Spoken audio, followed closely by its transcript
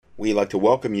We'd like to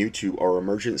welcome you to our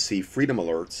emergency freedom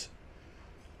alerts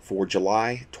for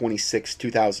July 26,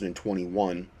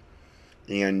 2021.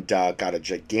 And got a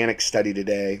gigantic study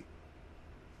today.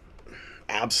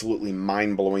 Absolutely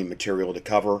mind-blowing material to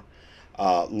cover.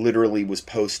 Literally was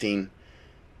posting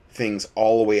things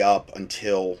all the way up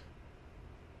until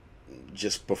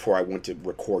just before I went to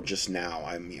record just now.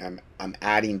 I'm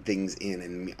adding things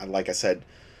in, and like I said,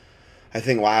 I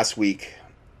think last week,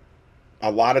 a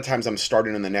lot of times I'm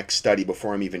starting on the next study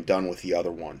before I'm even done with the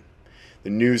other one. The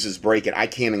news is breaking. I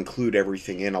can't include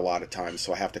everything in a lot of times,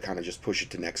 so I have to kind of just push it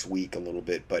to next week a little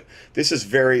bit. But this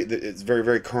is it's very,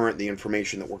 very current, the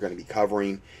information that we're going to be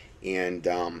covering, and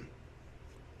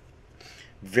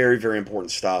very, very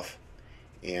important stuff.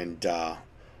 And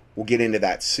we'll get into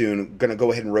that soon. I'm going to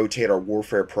go ahead and rotate our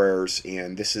warfare prayers,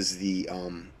 and this is the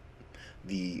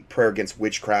prayer against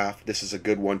witchcraft. This is a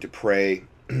good one to pray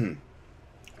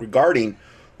regarding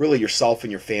really yourself and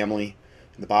your family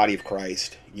and the body of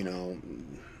Christ.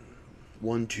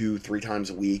 1, 2, 3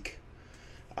 times a week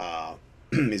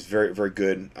is very, very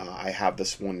good. I have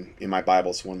this one in my Bible.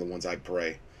 It's one of the ones I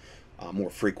pray more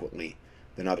frequently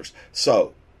than others.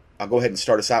 So I'll go ahead and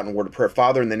start us out in a word of prayer.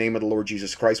 Father, in the name of the Lord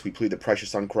Jesus Christ, we plead the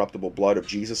precious, uncorruptible blood of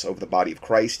Jesus over the body of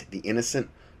Christ, the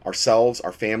innocent, ourselves,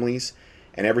 our families,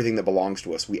 and everything that belongs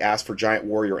to us. We ask for giant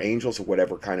warrior angels, or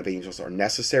whatever kind of angels are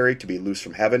necessary, to be loose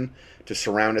from heaven, to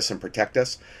surround us and protect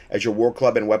us. As your war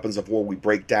club and weapons of war, we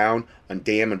break down,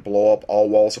 undam, and blow up all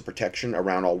walls of protection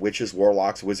around all witches,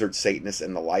 warlocks, wizards, Satanists,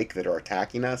 and the like that are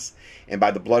attacking us. And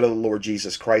by the blood of the Lord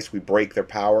Jesus Christ, we break their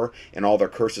power and all their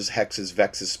curses, hexes,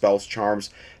 vexes, spells, charms,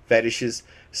 fetishes,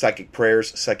 psychic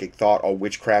prayers, psychic thought, all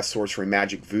witchcraft, sorcery,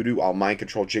 magic, voodoo, all mind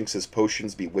control, jinxes,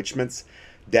 potions, bewitchments,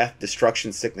 death,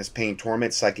 destruction, sickness, pain,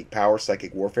 torment, psychic power,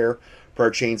 psychic warfare,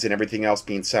 prayer chains, and everything else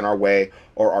being sent our way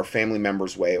or our family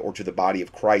members' way or to the body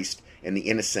of Christ and the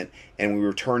innocent. And we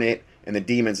return it and the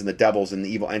demons and the devils and the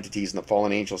evil entities and the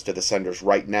fallen angels to the senders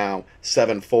right now,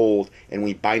 sevenfold, and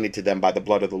we bind it to them by the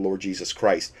blood of the Lord Jesus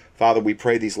Christ. Father, we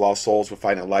pray these lost souls will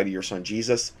find the light of your Son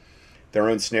Jesus. Their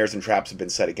own snares and traps have been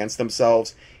set against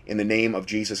themselves. In the name of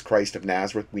Jesus Christ of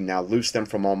Nazareth, we now loose them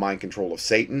from all mind control of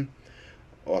Satan.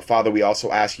 Father, we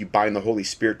also ask you bind the Holy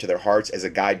Spirit to their hearts as a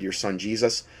guide to your Son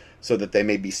Jesus, so that they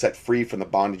may be set free from the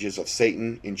bondages of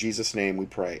Satan. In Jesus' name we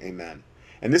pray, amen.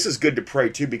 And this is good to pray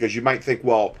too, because you might think,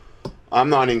 well, I'm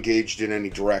not engaged in any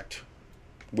direct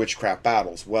witchcraft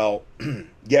battles. Well,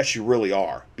 yes, you really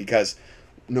are, because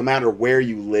no matter where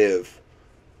you live,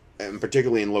 and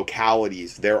particularly in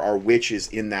localities, there are witches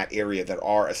in that area that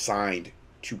are assigned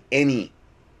to any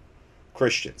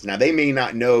Christians. Now, they may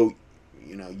not know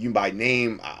you by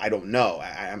name. I don't know.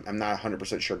 I'm not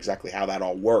 100% sure exactly how that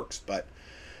all works, but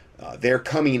they're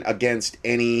coming against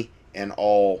any and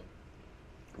all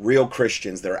real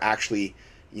Christians that are actually,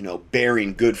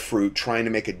 bearing good fruit, trying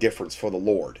to make a difference for the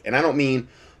Lord. And I don't mean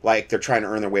like they're trying to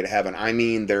earn their way to heaven. I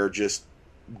mean they're just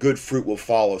good fruit will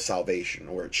follow salvation,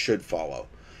 or it should follow.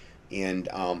 And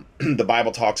the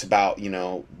Bible talks about,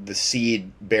 the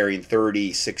seed bearing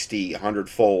 30, 60,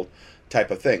 100-fold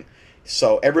type of thing.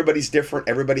 So everybody's different.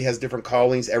 Everybody has different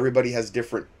callings. Everybody has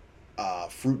different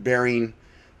fruit-bearing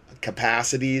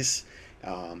capacities.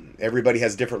 Everybody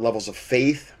has different levels of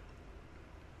faith.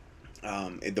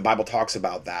 The Bible talks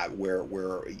about that,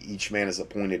 where each man is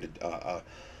appointed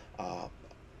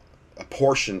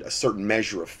apportioned a certain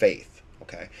measure of faith.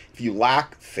 Okay, if you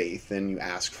lack faith, then you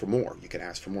ask for more. You can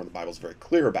ask for more. The Bible's very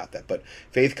clear about that. But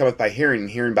faith cometh by hearing, and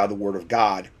hearing by the word of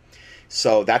God.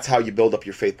 So that's how you build up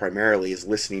your faith primarily, is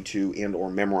listening to and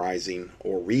or memorizing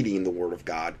or reading the Word of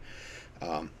God.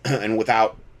 And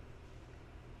without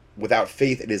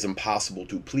faith, it is impossible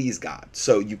to please God.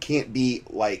 So you can't be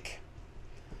like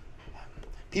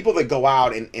people that go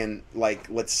out and like,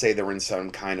 let's say they're in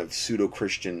some kind of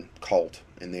pseudo-Christian cult,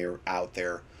 and they're out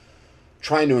there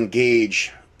trying to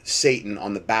engage Satan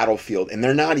on the battlefield, and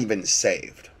they're not even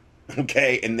saved.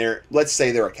 Okay? And let's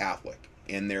say they're a Catholic,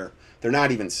 and they're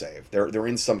not even saved. They're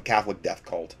in some Catholic death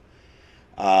cult,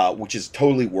 which is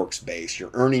totally works-based.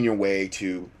 You're earning your way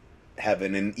to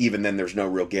heaven, and even then there's no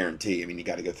real guarantee. I mean, you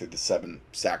got to go through the 7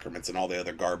 sacraments and all the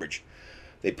other garbage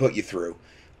they put you through.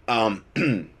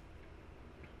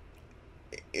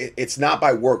 It's not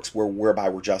by works whereby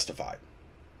we're justified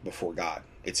before God.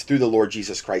 It's through the Lord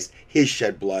Jesus Christ, his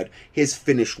shed blood, his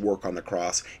finished work on the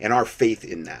cross, and our faith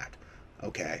in that.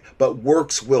 Okay? But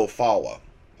works will follow.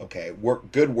 Okay,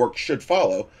 good work should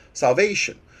follow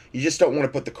salvation. You just don't want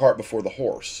to put the cart before the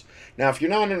horse. Now, if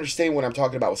you're not understanding what I'm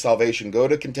talking about with salvation, go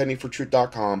to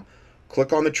contendingfortruth.com,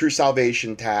 click on the True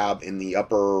Salvation tab in the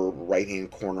upper right-hand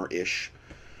corner-ish,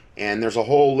 And there's a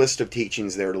whole list of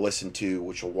teachings there to listen to,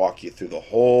 which will walk you through the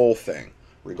whole thing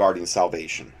regarding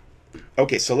salvation.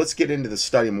 Okay, so let's get into the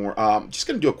study more. I'm just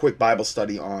going to do a quick Bible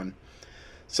study on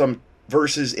some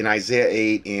verses in Isaiah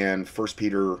 8 and 1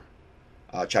 Peter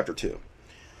chapter 2.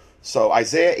 So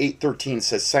Isaiah 8:13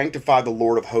 says, "Sanctify the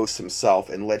Lord of hosts himself,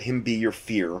 and let him be your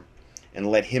fear, and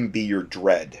let him be your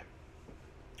dread."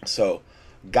 So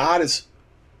God is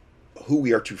who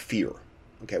we are to fear.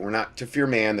 Okay, we're not to fear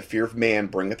man. The fear of man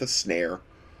bringeth a snare.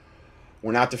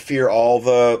 We're not to fear all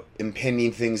the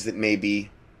impending things that may be,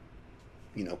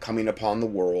 coming upon the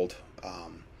world.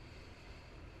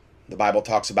 The Bible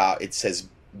talks about, it says,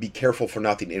 be careful for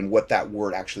nothing. And what that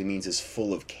word actually means is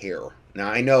full of care. Now,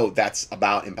 I know that's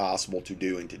about impossible to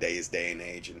do in today's day and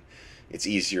age, and it's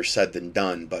easier said than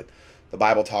done. But the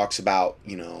Bible talks about,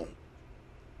 that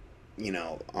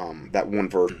one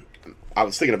verse. I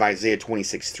was thinking of Isaiah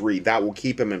 26:3. That will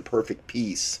keep him in perfect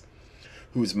peace,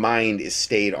 whose mind is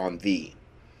stayed on thee.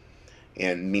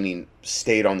 And meaning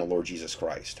stayed on the Lord Jesus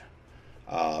Christ.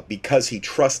 Because he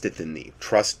trusteth in thee.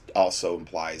 Trust also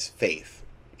implies faith.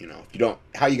 If you don't,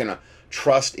 how are you going to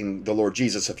trust in the Lord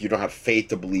Jesus if you don't have faith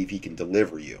to believe he can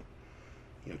deliver you?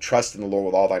 Trust in the Lord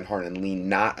with all thine heart, and lean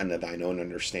not unto thine own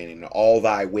understanding. In all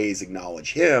thy ways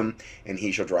acknowledge him, and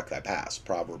he shall direct thy paths.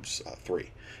 Proverbs 3.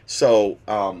 So,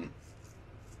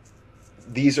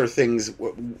 these are things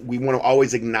we want to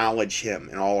always acknowledge him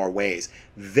in all our ways.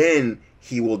 Then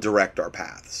he will direct our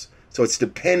paths. So it's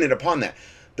dependent upon that.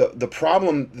 The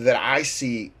problem that I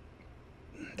see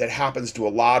that happens to a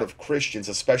lot of Christians,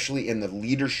 especially in the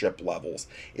leadership levels,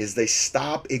 is they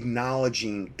stop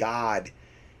acknowledging God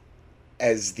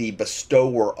as the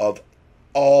bestower of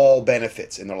all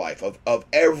benefits in their life, of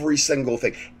every single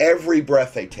thing, every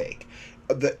breath they take,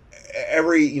 the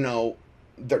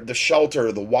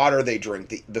shelter, the water they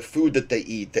drink, the food that they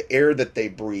eat, the air that they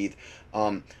breathe,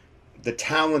 the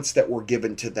talents that were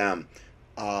given to them.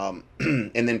 And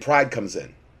then pride comes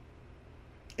in.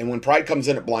 And when pride comes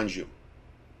in, it blinds you.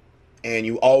 And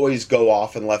you always go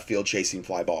off in left field chasing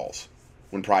fly balls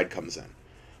when pride comes in.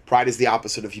 Pride is the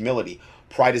opposite of humility.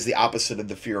 Pride is the opposite of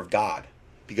the fear of God.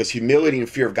 Because humility and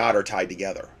fear of God are tied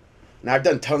together. Now, I've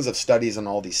done tons of studies on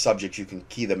all these subjects. You can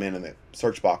key them in the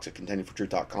search box at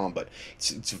contendingfortruth.com. But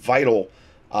it's vital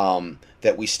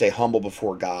that we stay humble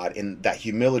before God, and that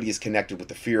humility is connected with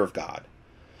the fear of God.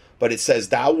 But it says,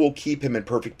 thou will keep him in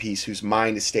perfect peace, whose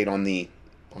mind is stayed on thee,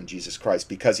 on Jesus Christ,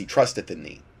 because he trusteth in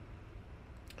thee.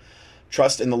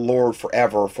 Trust in the Lord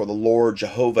forever, for the Lord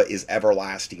Jehovah is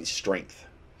everlasting strength.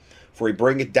 For he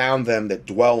bringeth down them that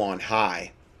dwell on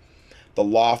high. The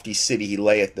lofty city he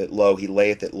layeth it low,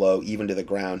 even to the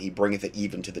ground, he bringeth it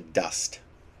even to the dust.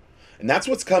 And that's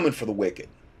what's coming for the wicked.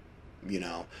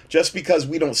 Just because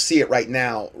we don't see it right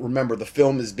now, remember, the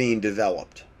film is being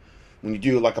developed. When you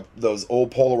do those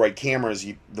old Polaroid cameras,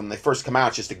 when they first come out,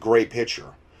 it's just a gray picture.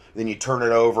 Then you turn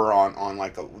it over on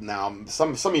now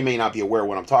some of you may not be aware of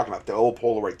what I'm talking about. The old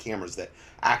Polaroid cameras that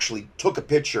actually took a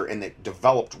picture and that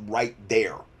developed right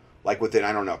there, like within,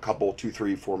 I don't know, a couple, 2,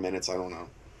 3, 4 minutes, I don't know.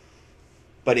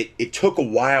 But it took a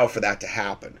while for that to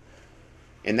happen.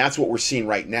 And that's what we're seeing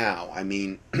right now. I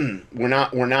mean, we're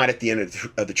not at the end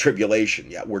of the tribulation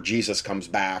yet, where Jesus comes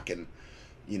back and,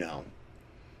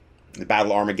 the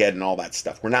Battle of Armageddon and all that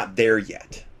stuff. We're not there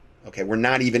yet. Okay, we're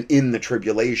not even in the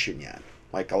tribulation yet.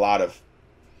 Like a lot of,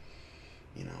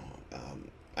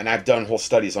 and I've done whole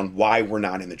studies on why we're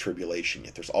not in the tribulation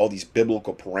yet. There's all these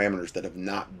biblical parameters that have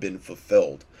not been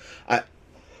fulfilled.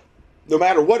 No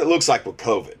matter what it looks like with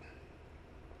COVID,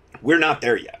 we're not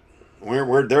there yet.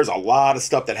 There's a lot of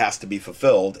stuff that has to be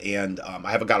fulfilled, and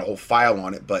I haven't got a whole file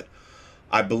on it, but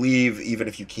I believe even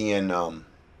if you can,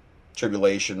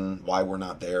 tribulation, why we're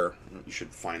not there, you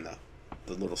should find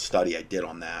the little study I did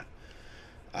on that.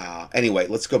 Anyway,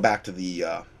 let's go back to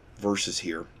the verses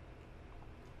here.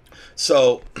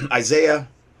 So, Isaiah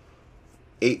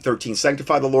 8:13,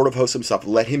 sanctify the Lord of hosts himself,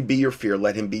 let him be your fear,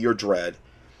 let him be your dread,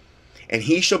 and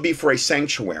he shall be for a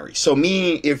sanctuary. So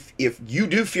meaning, if you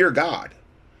do fear God,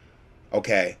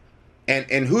 okay,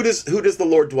 and who does the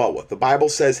Lord dwell with? The Bible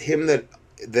says, him that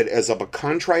is of a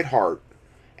contrite heart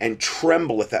and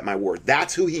trembleth at my word.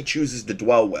 That's who he chooses to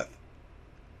dwell with.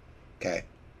 Okay.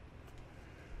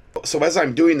 So as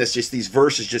I'm doing this, just these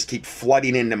verses just keep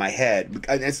flooding into my head.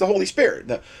 And it's the Holy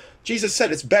Spirit. Jesus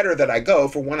said, it's better that I go,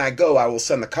 for when I go, I will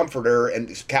send the Comforter,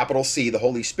 and capital C, the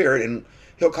Holy Spirit, and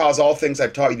he'll cause all things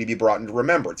I've taught you to be brought into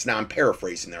remembrance. Now I'm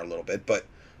paraphrasing there a little bit, but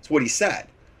it's what he said.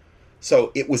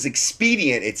 So it was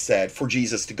expedient, it said, for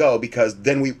Jesus to go, because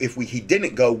then if he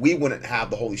didn't go, we wouldn't have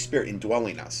the Holy Spirit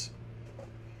indwelling us.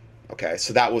 Okay,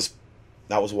 so that was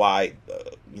why,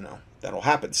 that'll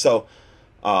happen. So,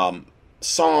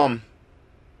 Psalm,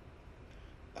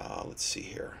 let's see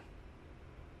here.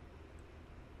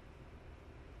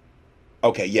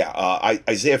 Okay, yeah,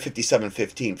 Isaiah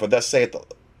 57:15. For thus saith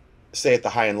the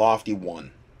high and lofty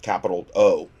one, capital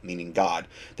O, meaning God,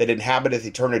 that inhabiteth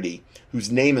eternity,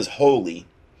 whose name is holy.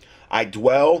 I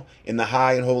dwell in the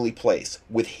high and holy place.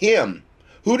 With him,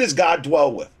 who does God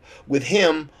dwell with? With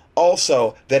him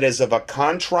also that is of a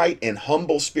contrite and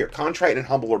humble spirit. Contrite and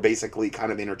humble are basically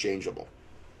kind of interchangeable.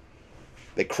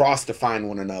 They cross define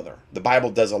one another. The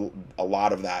Bible does a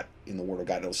lot of that in the Word of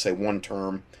God. It'll say one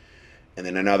term and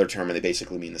then another term, and they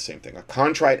basically mean the same thing. A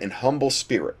contrite and humble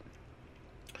spirit,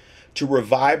 to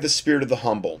revive the spirit of the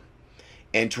humble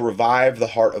and to revive the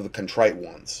heart of the contrite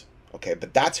ones. Okay,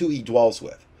 but that's who he dwells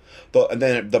with. And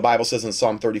then the Bible says in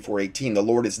Psalm 34:18, the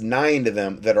Lord is nigh unto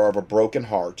them that are of a broken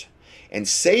heart, and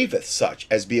saveth such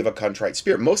as be of a contrite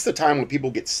spirit. Most of the time when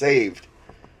people get saved,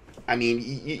 I mean,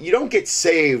 you don't get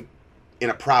saved in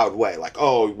a proud way. Like,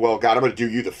 oh, well, God, I'm going to do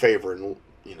you the favor, and,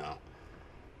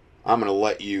 I'm going to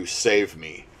let you save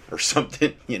me or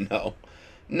something,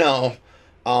 No.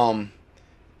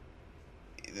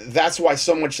 That's why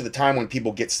so much of the time when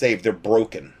people get saved, they're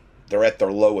broken. They're at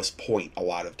their lowest point a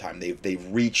lot of time. They've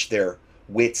reached their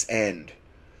wit's end.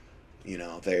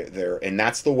 And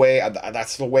that's the way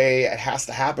it has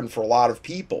to happen for a lot of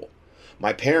people.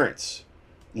 My parents,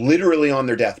 literally on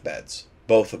their deathbeds,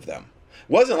 both of them. It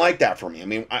wasn't like that for me. I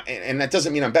mean, and that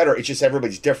doesn't mean I'm better. It's just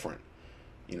everybody's different.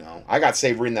 I got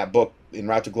saved reading that book, En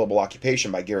Route to Global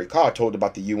Occupation by Gary Carr, told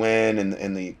about the UN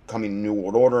and the coming New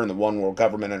World Order and the one world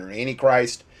government under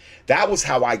Antichrist. That was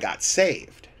how I got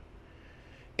saved.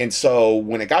 And so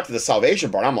when it got to the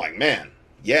salvation part, I'm like, man,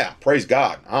 yeah, praise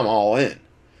God, I'm all in.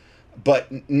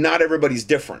 But not everybody's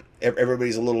different.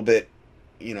 Everybody's a little bit,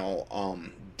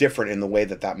 different in the way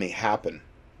that may happen.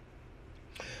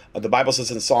 The Bible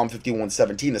says in Psalm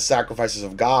 51:17, the sacrifices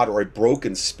of God are a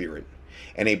broken spirit,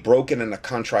 and a broken and a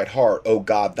contrite heart, O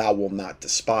God, thou wilt not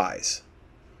despise.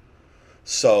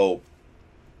 So,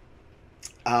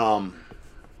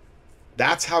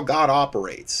 that's how God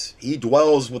operates. He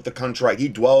dwells with the contrite. He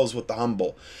dwells with the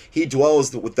humble. He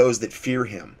dwells with those that fear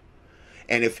him.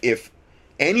 And if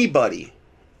anybody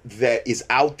that is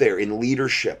out there in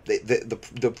leadership,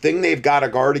 the thing they've got to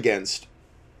guard against,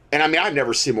 and I mean, I've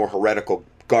never seen more heretical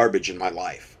garbage in my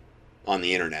life on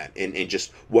the internet and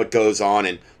just what goes on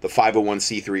in the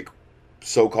 501c3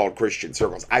 so-called Christian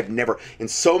circles. I've never, and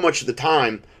so much of the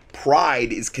time,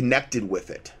 pride is connected with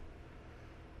it.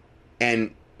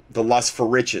 And the lust for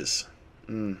riches,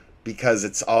 because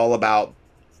it's all about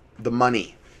the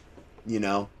money,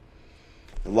 The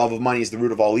love of money is the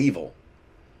root of all evil.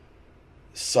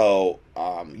 So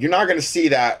you're not going to see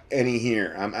that any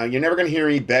here. You're never going to hear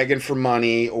me begging for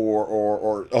money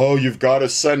or oh, you've got to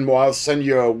send. Well, I'll send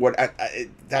you what.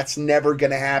 That's never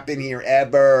going to happen here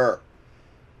ever.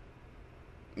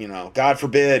 God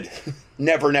forbid.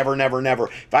 Never, never, never, never.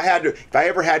 If I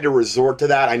ever had to resort to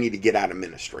that, I need to get out of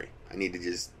ministry. I need to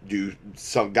just do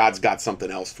some. God's got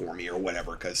something else for me or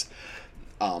whatever. Because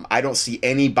I don't see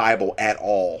any Bible at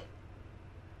all,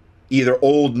 either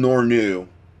old nor new,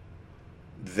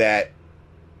 that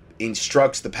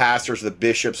instructs the pastors, the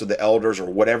bishops, or the elders, or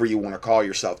whatever you want to call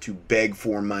yourself, to beg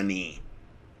for money.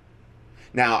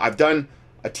 Now, I've done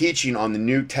a teaching on the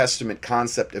New Testament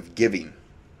concept of giving.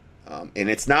 And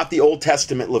it's not the Old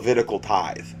Testament Levitical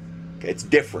tithe. Okay, it's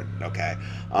different, okay?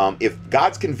 If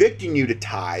God's convicting you to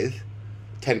tithe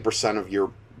 10% of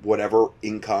your whatever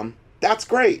income, that's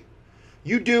great.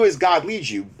 You do as God leads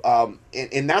you.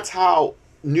 And that's how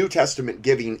New Testament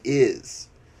giving is.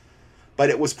 But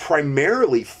it was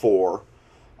primarily for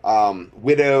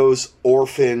widows,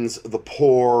 orphans, the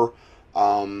poor,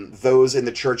 those in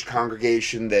the church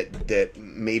congregation that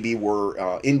maybe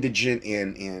were indigent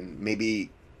and maybe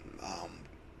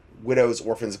widows,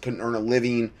 orphans, couldn't earn a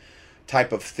living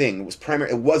type of thing.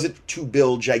 It wasn't to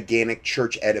build gigantic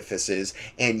church edifices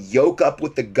and yoke up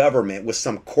with the government with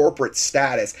some corporate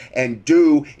status and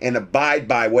do and abide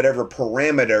by whatever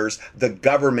parameters the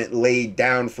government laid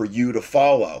down for you to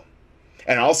follow.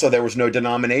 And also, there was no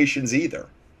denominations either.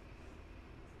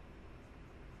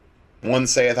 One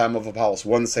saith, I am of Apollos.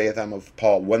 One saith, I am of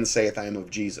Paul. One saith, I am of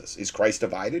Jesus. Is Christ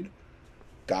divided?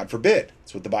 God forbid.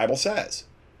 That's what the Bible says.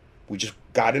 We just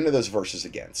got into those verses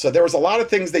again. So there was a lot of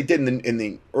things they did in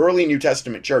the early New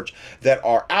Testament church that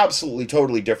are absolutely,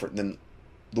 totally different than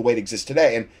the way it exists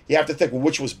today. And you have to think, well,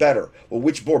 which was better? Well,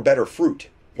 which bore better fruit?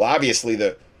 Well, obviously,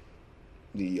 the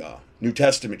New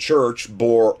Testament church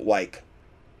bore like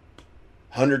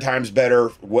 100 times better,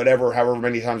 however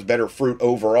many times better fruit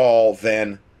overall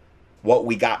than What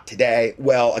we got today,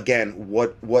 well, again,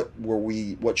 what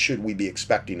should we be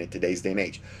expecting in today's day and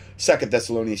age? 2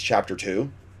 Thessalonians chapter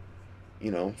 2,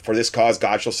 for this cause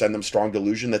God shall send them strong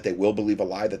delusion that they will believe a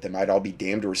lie, that they might all be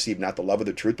damned to receive not the love of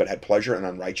the truth, but had pleasure in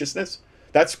unrighteousness.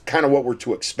 That's kind of what we're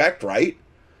to expect, right?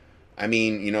 I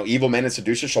mean, evil men and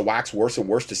seducers shall wax worse and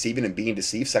worse, deceiving and being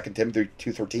deceived, 2 Timothy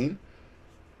 2:13.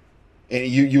 And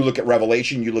you look at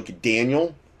Revelation, you look at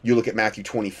Daniel, you look at Matthew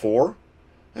 24.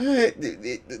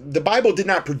 The Bible did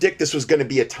not predict this was going to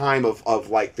be a time of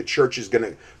like the church is going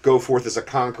to go forth as a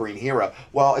conquering hero.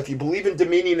 Well, if you believe in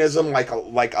dominionism,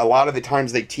 like a lot of the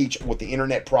times they teach with the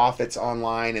internet prophets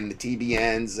online and the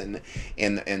TBNs and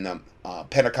the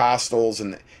Pentecostals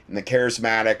and the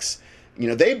charismatics,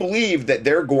 they believe that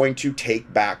they're going to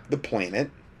take back the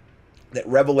planet, that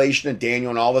Revelation and Daniel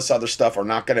and all this other stuff are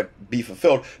not going to be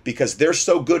fulfilled because they're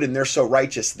so good and they're so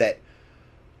righteous that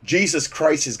Jesus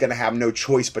Christ is going to have no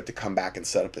choice but to come back and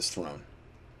set up his throne.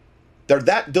 They're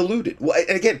that deluded. Well,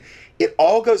 and again, it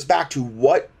all goes back to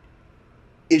what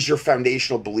is your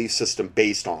foundational belief system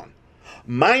based on.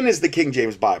 Mine is the King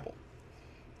James Bible.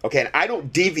 Okay, and I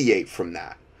don't deviate from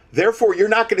that. Therefore, you're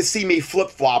not going to see me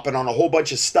flip-flopping on a whole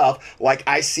bunch of stuff like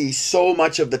I see so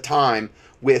much of the time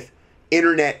with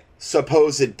internet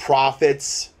supposed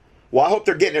prophets. Well, I hope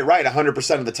they're getting it right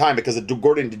 100% of the time, because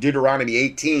according to Deuteronomy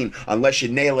 18, unless you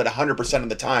nail it 100% of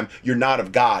the time, you're not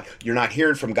of God. You're not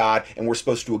hearing from God, and we're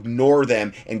supposed to ignore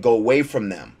them and go away from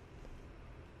them.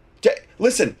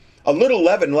 Listen, a little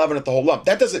leaven leaveneth the whole lump.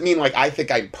 That doesn't mean like I think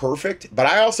I'm perfect, but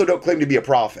I also don't claim to be a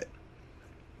prophet.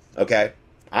 Okay?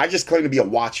 I just claim to be a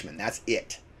watchman. That's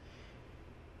it.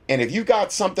 And if you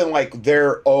got something like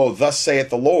thus saith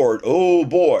the Lord, oh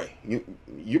boy,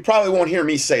 you probably won't hear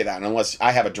me say that unless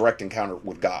I have a direct encounter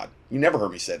with God. You never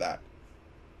heard me say that.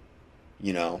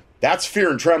 That's fear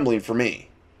and trembling for me.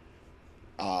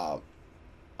 I'm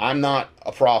not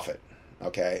a prophet,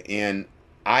 okay? And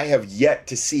I have yet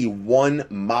to see one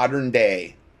modern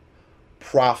day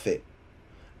prophet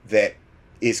that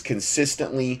is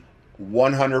consistently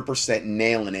 100%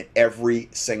 nailing it every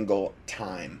single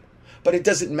time. But it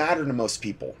doesn't matter to most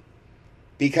people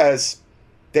because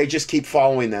they just keep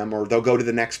following them, or they'll go to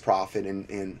the next prophet, and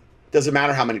it doesn't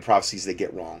matter how many prophecies they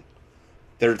get wrong.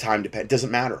 Their time depends. It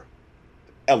doesn't matter.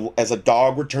 As a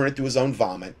dog returneth to his own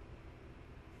vomit,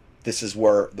 this is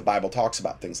where the Bible talks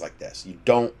about things like this. You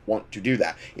don't want to do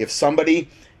that. If somebody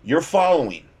you're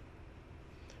following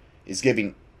is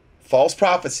giving false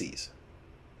prophecies,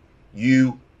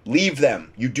 you leave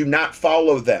them. You do not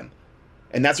follow them.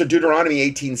 And that's what Deuteronomy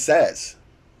 18 says.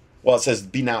 Well, it says,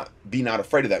 be not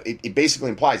afraid of them. It basically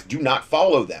implies, do not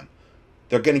follow them.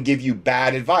 They're going to give you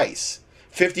bad advice.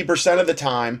 50% of the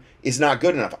time is not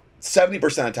good enough. 70%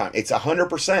 of the time, it's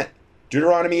 100%.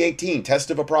 Deuteronomy 18, test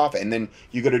of a prophet. And then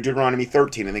you go to Deuteronomy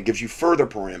 13, and it gives you further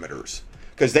parameters.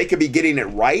 Because they could be getting it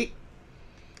right.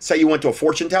 Say you went to a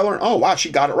fortune teller, and, oh, wow,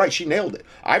 she got it right. She nailed it.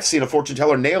 I've seen a fortune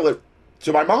teller nail it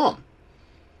to my mom.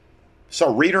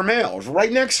 So read her mail. It was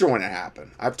right next to her when it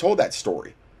happened. I've told that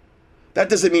story. That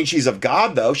doesn't mean she's of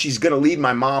God, though. She's going to lead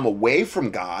my mom away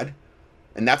from God.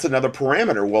 And that's another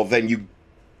parameter. Well, then you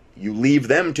leave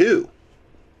them too.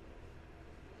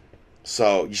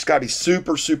 So you just got to be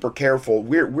super, super careful.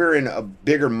 We're in a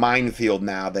bigger minefield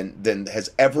now than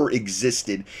has ever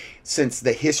existed since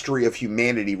the history of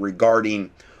humanity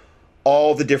regarding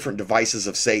all the different devices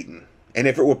of Satan. And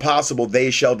if it were possible,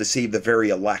 they shall deceive the very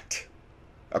elect,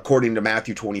 according to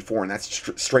Matthew 24, and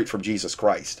that's straight from Jesus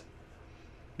Christ.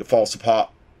 The false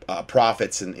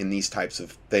prophets and these types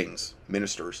of things,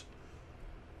 ministers.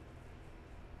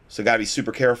 So got to be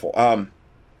super careful.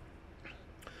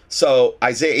 So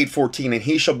Isaiah 8:14, and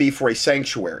he shall be for a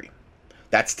sanctuary.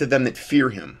 That's to them that fear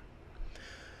him.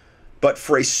 But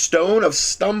for a stone of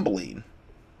stumbling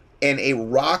and a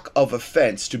rock of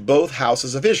offense to both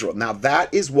houses of Israel. Now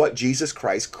that is what Jesus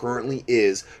Christ currently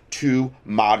is to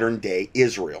modern day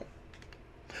Israel.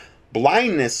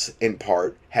 Blindness, in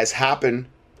part, has happened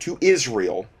to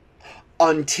Israel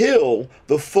until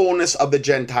the fullness of the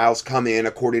Gentiles come in,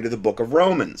 according to the book of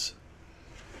Romans.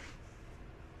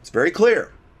 It's very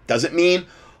clear. Doesn't mean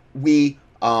we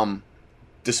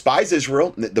despise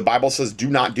Israel. The Bible says do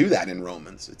not do that in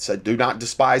Romans. It said do not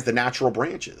despise the natural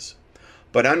branches.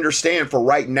 But understand, for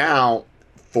right now,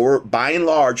 by and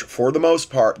large, for the most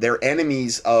part, they're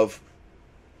enemies of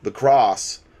the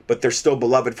cross, but they're still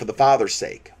beloved for the Father's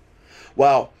sake.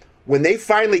 Well, when they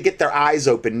finally get their eyes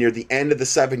open near the end of the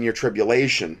 7-year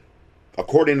tribulation,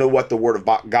 according to what the Word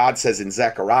of God says in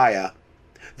Zechariah,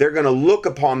 they're going to look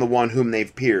upon the one whom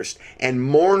they've pierced and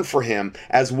mourn for him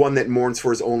as one that mourns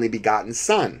for his only begotten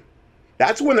son.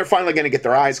 That's when they're finally going to get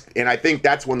their eyes, and I think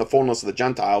that's when the fullness of the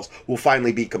Gentiles will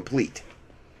finally be complete.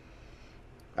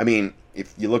 I mean,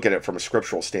 if you look at it from a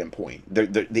scriptural standpoint,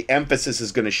 the emphasis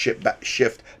is going to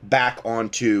shift back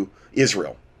onto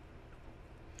Israel.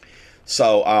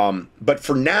 So, but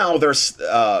for now, there's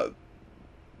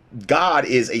God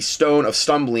is a stone of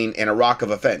stumbling and a rock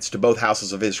of offense to both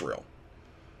houses of Israel.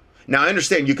 Now, I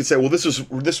understand you could say, well, this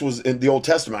was in the Old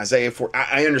Testament, Isaiah 4.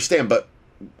 I understand, but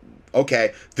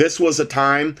okay, this was a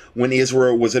time when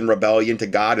Israel was in rebellion to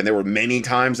God, and there were many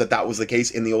times that was the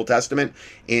case in the Old Testament,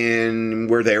 and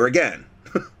we're there again.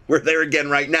 We're there again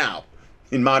right now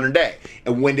in modern day.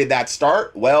 And when did that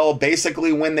start? Well,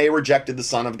 basically when they rejected the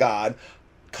Son of God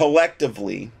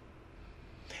collectively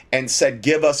and said,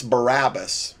 give us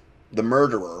Barabbas, the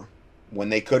murderer, when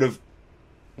they could have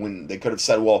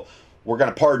said, well, we're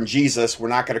going to pardon Jesus, we're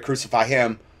not going to crucify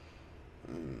him.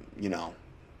 You know,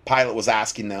 Pilate was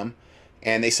asking them,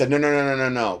 and they said,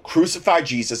 no, crucify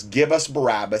Jesus, give us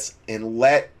Barabbas, and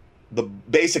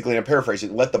basically, I'm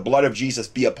paraphrasing, let the blood of Jesus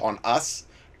be upon us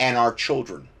and our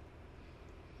children.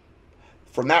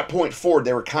 From that point forward,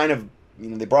 they were kind of,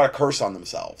 they brought a curse on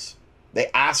themselves.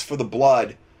 They asked for the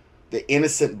blood, the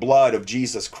innocent blood of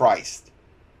Jesus Christ,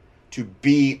 to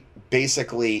be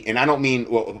basically, and I don't mean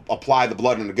apply the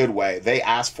blood in a good way. They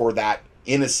asked for that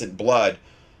innocent blood.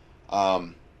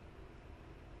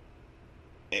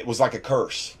 It was like a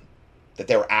curse that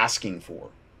they were asking for.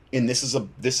 And this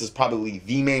is probably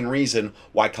the main reason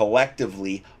why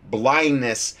collectively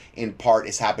blindness in part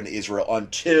has happened to Israel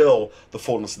until the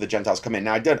fullness of the Gentiles come in.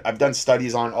 Now I've done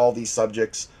studies on all these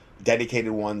subjects,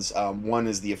 dedicated ones. One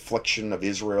is the affliction of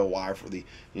Israel. Why for the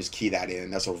just key that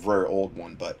in. That's a very old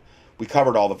one, but we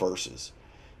covered all the verses.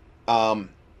 But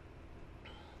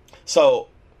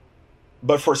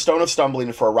for a stone of stumbling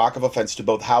and for a rock of offense to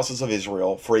both houses of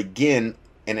Israel, for a gin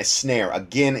and a snare. A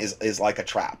gin is like a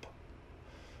trap.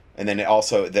 And then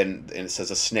it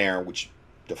says a snare, which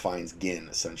defines gin,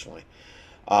 essentially,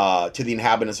 to the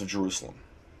inhabitants of Jerusalem.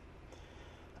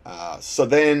 So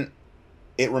then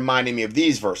it reminded me of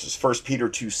these verses, 1 Peter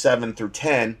 2:7 through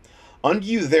 10. Unto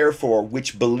you, therefore,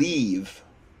 which believe,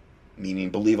 meaning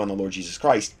believe on the Lord Jesus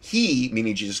Christ, he,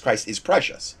 meaning Jesus Christ, is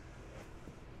precious.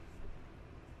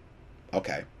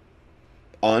 Okay.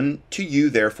 Unto you,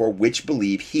 therefore, which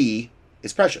believe, he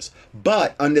is precious.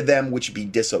 But unto them which be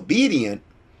disobedient,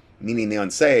 meaning the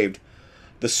unsaved,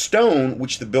 the stone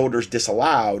which the builders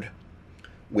disallowed,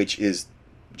 which is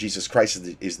Jesus Christ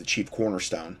is the chief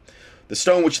cornerstone, the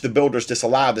stone which the builders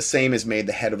disallowed, the same is made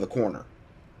the head of the corner.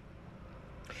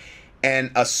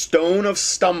 And a stone of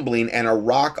stumbling and a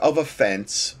rock of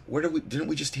offense. Didn't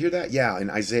we just hear that? Yeah, in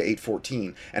Isaiah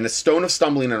 8:14. And a stone of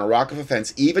stumbling and a rock of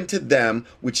offense, even to them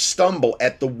which stumble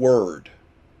at the word.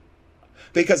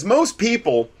 Because most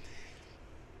people,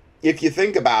 if you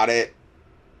think about it,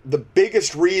 the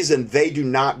biggest reason they do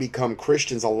not become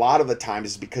Christians a lot of the time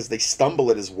is because they stumble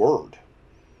at his word.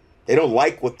 They don't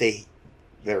like what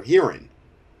they're hearing.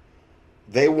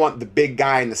 They want the big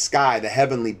guy in the sky, the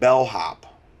heavenly bellhop.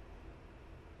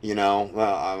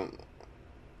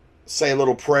 Say a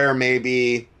little prayer,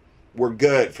 maybe we're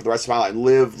good for the rest of my life.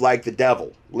 Live like the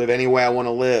devil. Live any way I want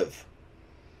to live.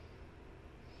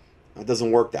 It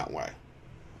doesn't work that way.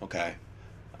 Okay?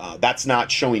 That's not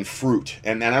showing fruit.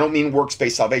 And I don't mean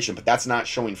works-based salvation, but that's not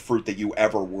showing fruit that you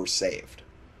ever were saved.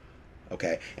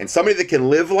 Okay? And somebody that can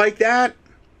live like that,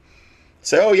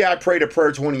 say, oh yeah, I prayed a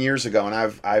prayer 20 years ago and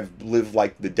I've lived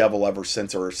like the devil ever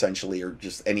since, or essentially, or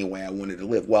just any way I wanted to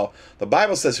live. Well, the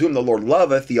Bible says, whom the Lord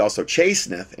loveth, he also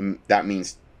chasteneth. And that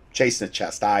means chasteneth,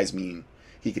 chastise, meaning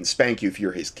he can spank you if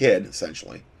you're his kid,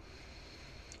 essentially.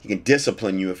 He can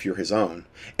discipline you if you're his own.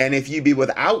 And if you be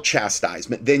without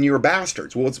chastisement, then you're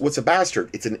bastards. Well, what's a bastard?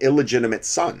 It's an illegitimate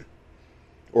son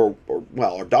or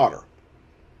daughter.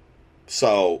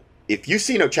 So if you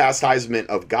see no chastisement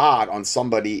of God on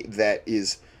somebody that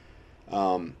is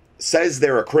says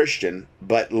they're a Christian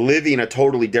but living a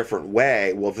totally different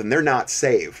way, well, then they're not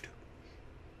saved.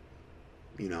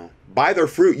 By their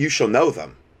fruit you shall know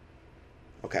them.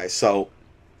 Okay, so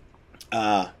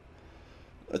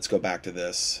let's go back to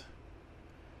this.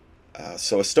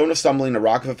 So a stone of stumbling, a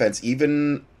rock of offense,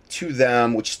 even to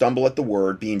them which stumble at the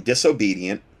word, being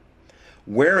disobedient,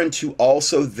 whereunto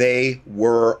also they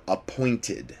were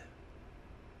appointed.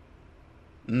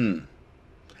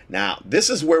 Now, this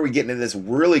is where we get into this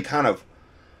really kind of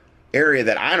area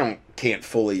that I can't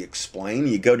fully explain.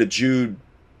 You go to Jude,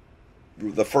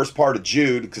 the first part of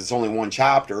Jude, because it's only one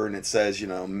chapter, and it says,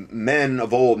 men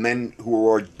of old, men who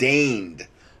were ordained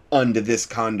unto this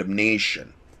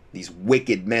condemnation. These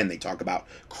wicked men they talk about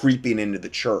creeping into the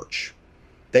church.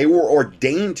 They were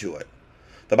ordained to it.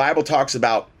 The Bible talks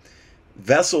about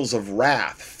vessels of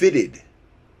wrath fitted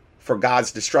for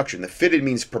God's destruction. The fitted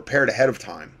means prepared ahead of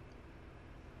time.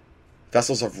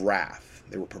 Vessels of wrath.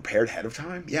 They were prepared ahead of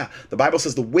time? Yeah. The Bible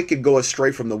says the wicked go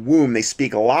astray from the womb. They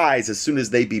speak lies as soon as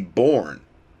they be born.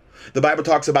 The Bible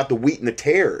talks about the wheat and the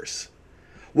tares.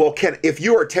 Well, if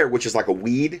you're a tare, which is like a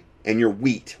weed, and you're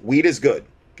wheat is good.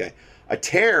 Okay.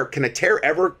 Can a tare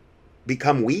ever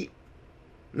become wheat?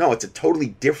 No, it's a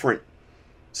totally different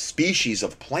species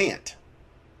of plant.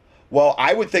 Well,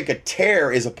 I would think a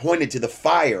tare is appointed to the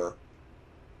fire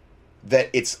that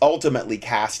it's ultimately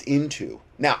cast into.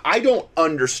 Now, I don't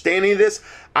understand any of this.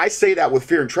 I say that with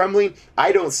fear and trembling.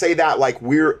 I don't say that like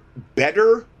we're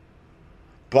better,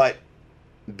 but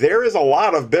there is a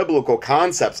lot of biblical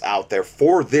concepts out there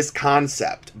for this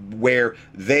concept where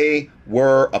they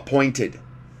were appointed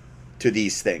to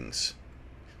these things.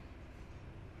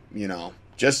 You know,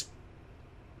 just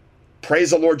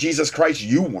praise the Lord Jesus Christ,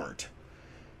 you weren't.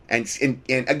 And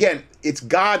again, it's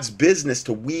God's business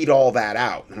to weed all that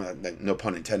out. No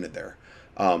pun intended there,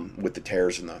 with the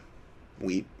tares and the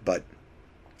wheat, but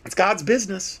it's God's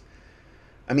business.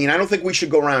 I mean, I don't think we should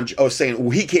go around saying,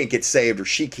 well, he can't get saved or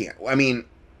she can't. I mean,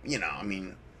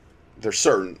 there's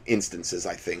certain instances,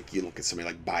 I think. You look at somebody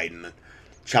like Biden, the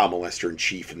child molester in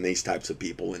chief, and these types of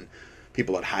people, and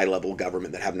people at high level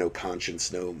government that have no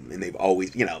conscience, and they've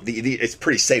always, it's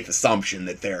pretty safe assumption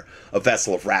that they're a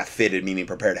vessel of wrath fitted, meaning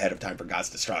prepared ahead of time for God's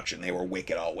destruction. They were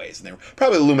wicked always, and they were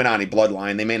probably Illuminati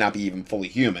bloodline. They may not be even fully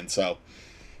human. So,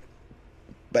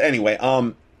 but anyway,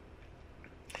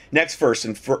 next verse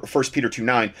in 1 Peter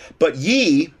 2:9, but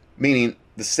ye, meaning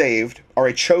the saved, are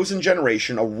a chosen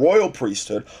generation, a royal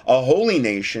priesthood, a holy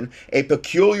nation, a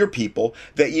peculiar people,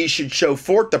 that ye should show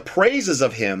forth the praises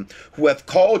of him who hath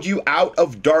called you out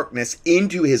of darkness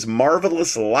into his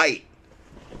marvelous light.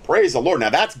 Praise the Lord. Now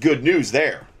that's good news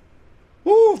there.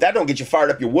 Woo, if that don't get you fired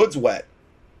up, your wood's wet.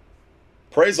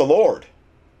 Praise the Lord.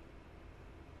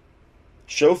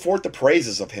 Show forth the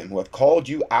praises of him who hath called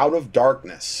you out of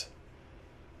darkness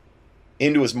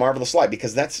into his marvelous light,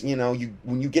 because that's,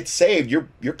 when you get saved,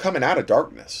 you're coming out of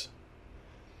darkness.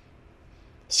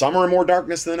 Some are in more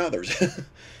darkness than others.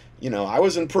 I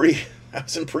was in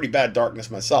pretty bad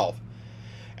darkness myself.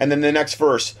 And then the next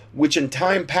verse, which in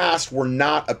time past were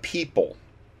not a people,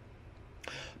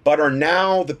 but are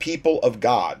now the people of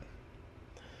God,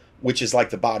 which is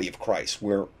like the body of Christ,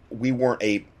 where we weren't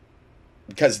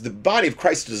because the body of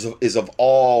Christ is of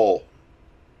all,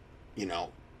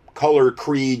 color,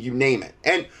 creed, you name it.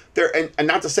 And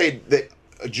not to say that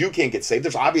a Jew can't get saved.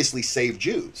 There's obviously saved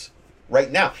Jews right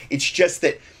now. It's just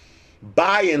that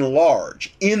by and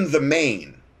large, in the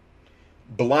main,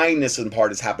 blindness in part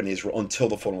has happened in Israel until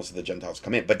the fullness of the Gentiles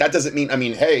come in. But that doesn't mean,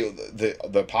 hey, the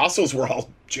apostles were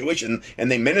all Jewish and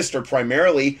they ministered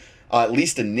primarily, at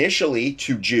least initially,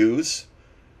 to Jews.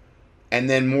 And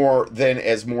then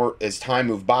as time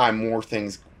moved by, more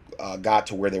things got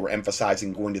to where they were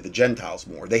emphasizing going to the Gentiles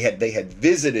more. They had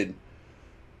visited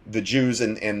the Jews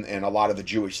and a lot of the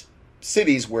Jewish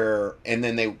cities and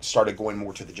then they started going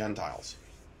more to the Gentiles.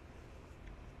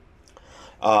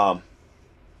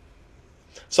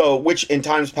 So, which in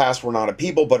times past were not a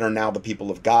people, but are now the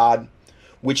people of God,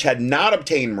 which had not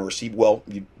obtained mercy. Well,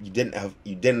 you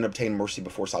didn't obtain mercy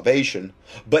before salvation,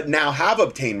 but now have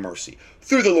obtained mercy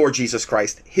through the Lord Jesus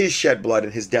Christ, his shed blood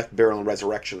and his death, burial, and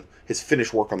resurrection, his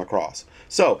finished work on the cross.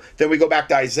 So then we go back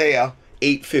to Isaiah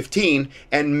 8:15,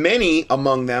 and many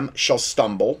among them shall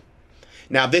stumble.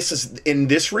 Now this is, in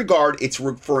this regard, it's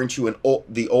referring to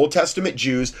the Old Testament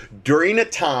Jews during a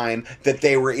time that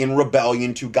they were in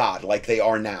rebellion to God, like they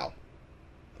are now.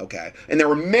 Okay, and there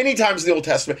were many times in the Old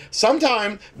Testament.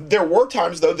 There were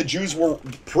times, though, the Jews were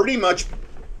pretty much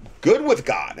good with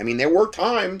God. There were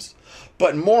times,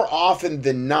 but more often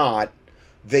than not,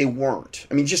 they weren't.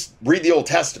 Just read the Old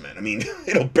Testament.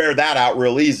 It'll bear that out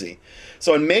real easy.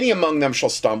 So, and many among them shall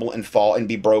stumble and fall and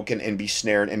be broken and be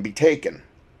snared and be taken.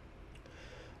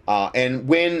 And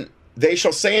when they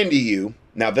shall say unto you,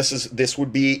 now this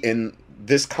would be in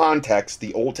this context,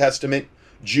 the Old Testament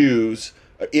Jews,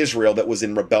 Israel that was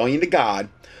in rebellion to God,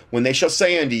 when they shall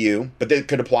say unto you, but they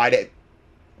could apply to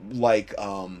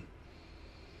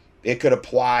it could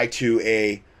apply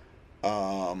to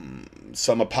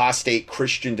some apostate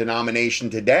Christian denomination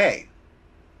today,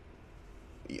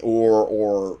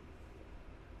 or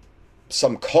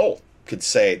some cult could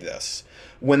say this.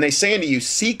 When they say unto you,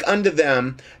 seek unto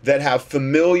them that have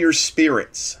familiar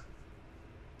spirits,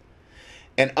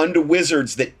 and unto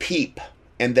wizards that peep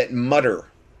and that mutter.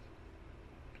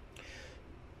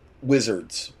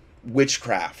 Wizards,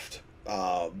 witchcraft,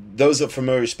 those of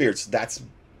familiar spirits, that's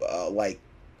like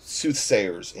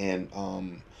soothsayers and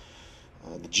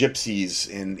the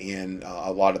gypsies and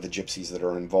a lot of the gypsies that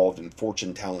are involved in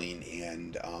fortune telling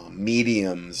and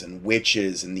mediums and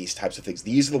witches and these types of things.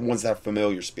 These are the ones that have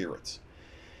familiar spirits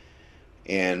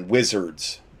and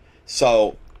wizards.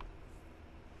 So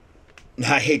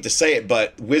I hate to say it,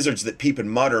 but wizards that peep and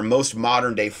mutter, most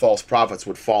modern day false prophets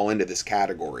would fall into this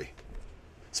category,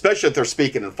 especially if they're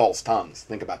speaking in false tongues.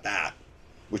 Think about that,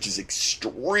 which is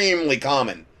extremely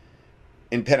common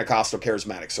in Pentecostal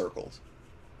charismatic circles.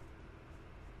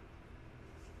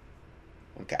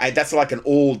 Okay, that's like an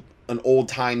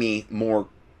old-timey, more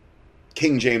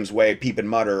King James way, peep and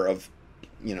mutter of,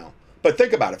 you know. But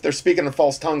think about it. If they're speaking in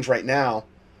false tongues right now,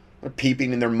 they're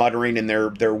peeping and they're muttering and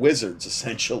they're wizards,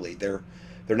 essentially. They're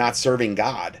not serving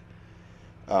God.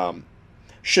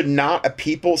 Should not a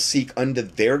people seek unto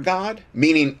their God?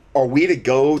 Meaning, are we to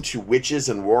go to witches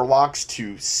and warlocks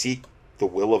to seek the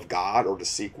will of God or to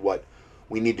seek what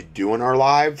we need to do in our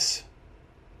lives?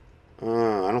 I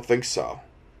don't think so.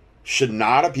 Should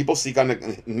not a people seek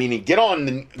unto, meaning get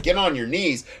on your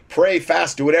knees, pray,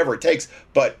 fast, do whatever it takes,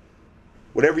 but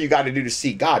whatever you got to do to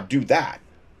seek God, do that.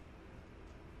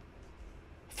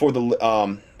 For the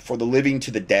living to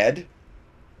the dead.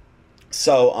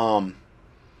 So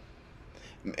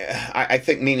I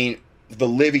think meaning the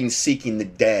living seeking the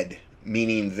dead,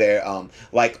 meaning they're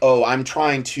like, oh, I'm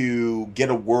trying to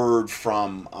get a word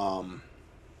from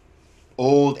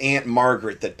old Aunt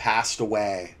Margaret that passed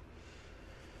away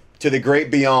to the great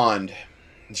beyond.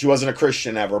 She wasn't a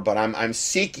Christian ever, but I'm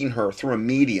seeking her through a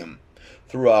medium,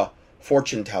 through a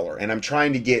fortune teller, and I'm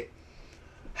trying to get,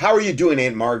 how are you doing,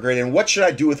 Aunt Margaret, and what should I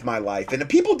do with my life? And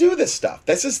people do this stuff.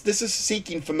 This is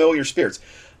seeking familiar spirits.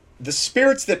 The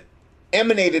spirits that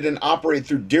emanated and operated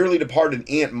through dearly departed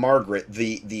Aunt Margaret,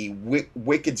 the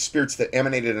wicked spirits that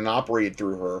emanated and operated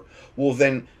through her, will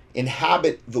then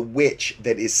inhabit the witch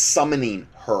that is summoning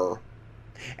her.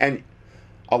 And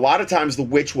a lot of times the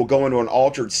witch will go into an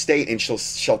altered state and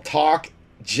she'll talk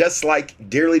just like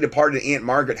dearly departed Aunt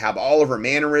Margaret, have all of her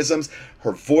mannerisms,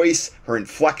 her voice, her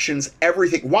inflections,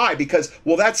 everything. Why? Because,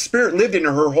 well, that spirit lived in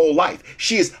her whole life.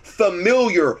 She is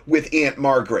familiar with Aunt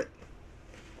Margaret.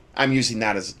 I'm using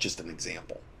that as just an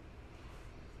example.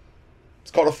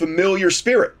 It's called a familiar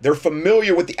spirit. They're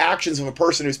familiar with the actions of a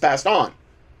person who's passed on.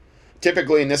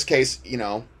 Typically, in this case, you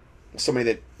know,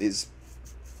 somebody that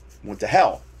went to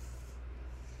hell.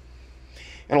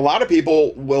 And a lot of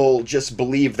people will just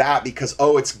believe that because,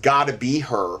 oh, it's got to be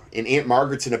her. And Aunt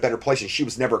Margaret's in a better place and she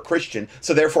was never a Christian.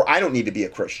 So therefore, I don't need to be a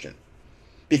Christian.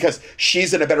 Because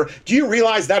she's in a better... Do you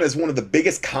realize that is one of the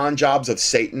biggest con jobs of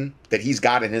Satan that he's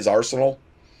got in his arsenal?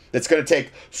 That's going to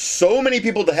take so many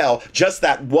people to hell. Just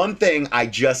that one thing I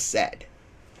just said.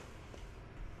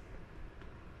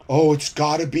 Oh, it's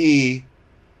got to be...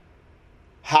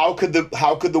 How could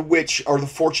the witch or the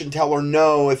fortune teller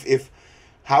know if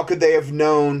how could they have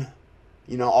known,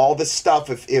 you know, all this stuff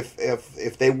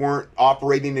if they weren't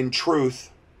operating in truth?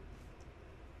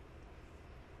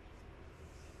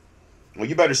 Well,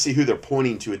 you better see who they're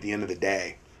pointing to at the end of the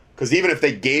day. Because even if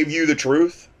they gave you the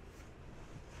truth,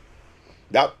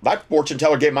 that fortune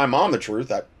teller gave my mom the truth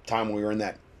that time we were in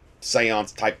that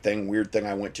seance type thing, weird thing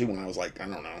I went to when I was like, I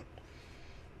don't know,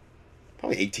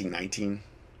 probably 18, 19.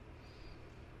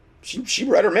 She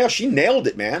read her mail. She nailed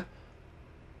it, man.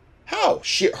 How?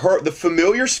 The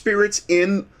familiar spirits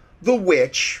in the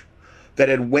witch that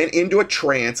had went into a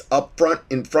trance up front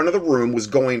in front of the room was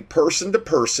going person to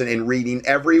person and reading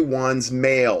everyone's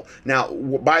mail. Now,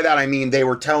 by that I mean they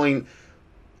were telling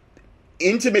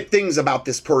intimate things about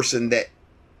this person that,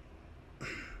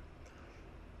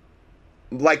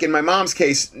 like in my mom's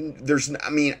case, there's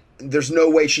no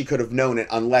way she could have known it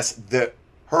unless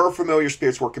her familiar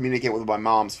spirits were communicating with my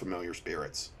mom's familiar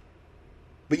spirits.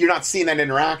 But you're not seeing that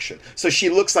interaction. So she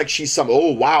looks like she's some,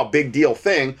 oh, wow, big deal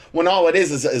thing, when all it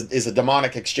is a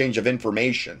demonic exchange of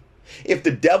information. If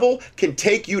the devil can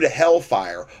take you to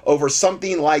hellfire over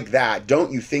something like that,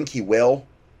 don't you think he will?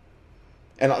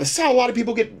 And this is how a lot of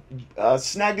people get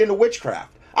snagged into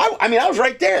witchcraft. I mean, I was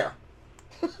right there.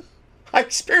 I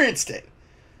experienced it.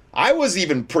 I was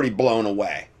even pretty blown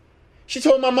away. She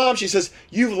told my mom, she says,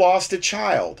 you've lost a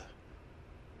child.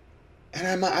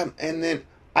 And and then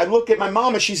I look at my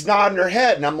mom and she's nodding her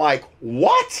head and I'm like,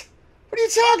 what? What are you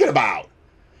talking about?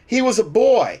 He was a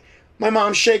boy. My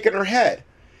mom's shaking her head.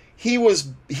 He was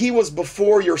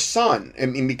before your son. I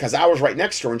mean, because I was right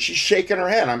next to her and she's shaking her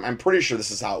head. I'm pretty sure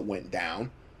this is how it went down.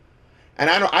 And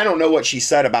I don't know what she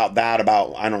said about that,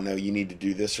 I don't know, you need to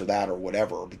do this or that or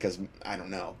whatever, because I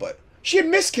don't know. But she had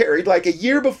miscarried like a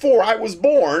year before I was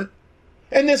born.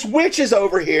 And this witch is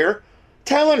over here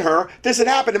telling her this had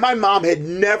happened. And my mom had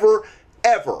never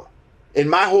ever in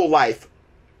my whole life,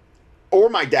 or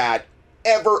my dad,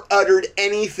 ever uttered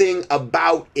anything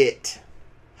about it.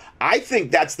 I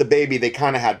think that's the baby they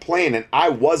kind of had planned, and I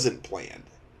wasn't planned.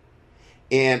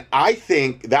 And I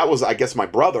think that was, I guess, my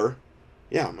brother.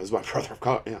 Yeah, it was my brother.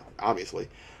 Yeah, obviously.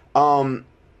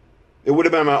 It would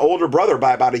have been my older brother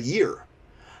by about a year.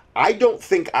 I don't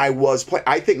think I was planned.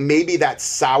 I think maybe that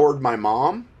soured my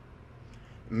mom.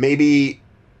 Maybe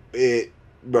it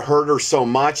hurt her so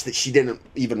much that she didn't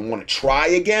even want to try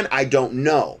again. I don't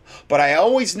know. But I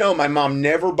always know my mom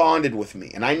never bonded with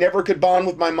me, and I never could bond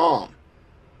with my mom.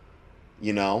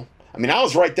 You know? I mean, I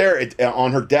was right there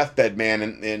on her deathbed, man,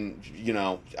 and you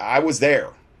know, I was there.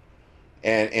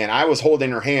 And I was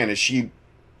holding her hand as she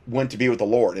went to be with the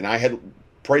Lord. And I had,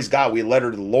 praise God, we led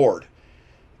her to the Lord.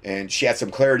 And she had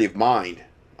some clarity of mind.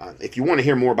 If you want to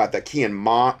hear more about that, key in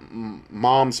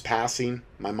mom's passing,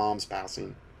 my mom's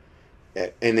passing.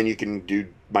 And then you can do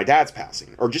my dad's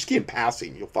passing. Or just key in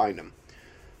passing, you'll find them.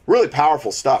 Really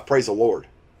powerful stuff, praise the Lord.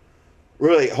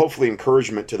 Really, hopefully,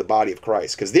 encouragement to the body of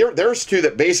Christ. Because there's two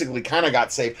that basically kind of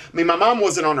got saved. I mean, my mom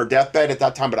wasn't on her deathbed at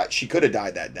that time, but she could have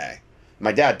died that day.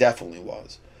 My dad definitely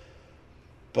was.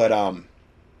 But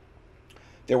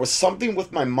there was something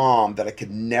with my mom that I could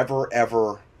never,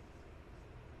 ever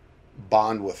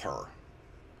bond with her.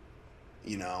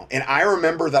 You know? And I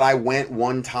remember that I went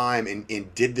one time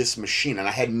and did this machine. And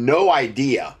I had no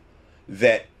idea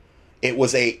that it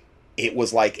was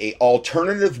like a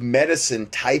alternative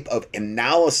medicine type of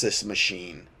analysis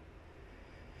machine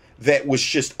that was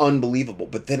just unbelievable.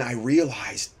 But then I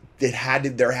realized there had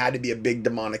to be a big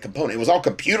demonic component. It was all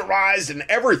computerized and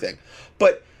everything.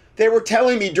 But they were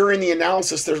telling me during the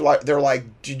analysis, they're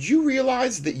like, did you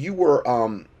realize that you were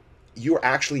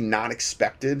actually not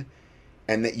expected,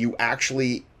 and that you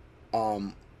actually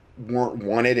weren't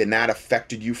wanted, and that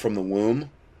affected you from the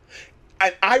womb?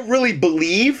 I really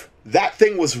believe that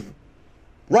thing was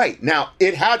right. Now,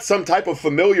 it had some type of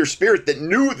familiar spirit that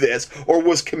knew this or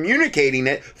was communicating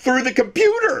it through the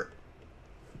computer.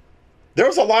 There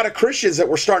was a lot of Christians that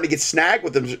were starting to get snagged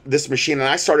with this machine, and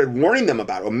I started warning them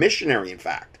about it. A missionary, in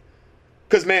fact.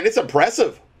 Because, man, it's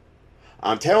impressive.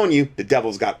 I'm telling you, the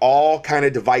devil's got all kind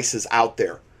of devices out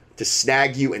there to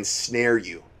snag you and snare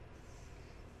you.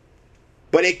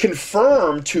 But it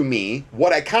confirmed to me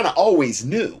what I kind of always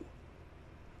knew.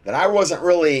 That I wasn't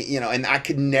really, you know, and I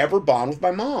could never bond with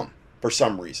my mom for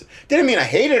some reason. Didn't mean I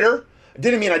hated her.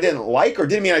 Didn't mean I didn't like her.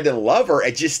 Didn't mean I didn't love her.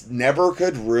 I just never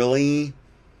could really...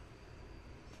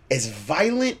 As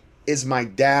violent as my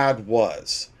dad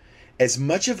was, as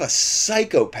much of a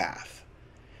psychopath.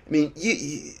 I mean,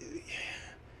 you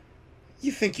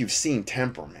think you've seen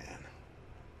temper, man.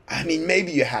 I mean,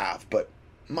 maybe you have, but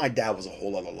my dad was a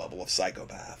whole other level of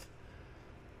psychopath.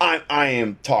 I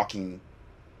am talking...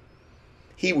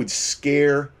 He would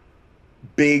scare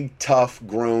big, tough,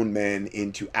 grown men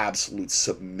into absolute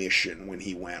submission when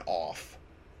he went off.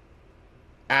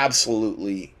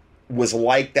 Absolutely was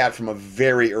like that from a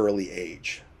very early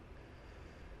age.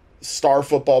 Star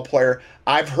football player.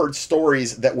 I've heard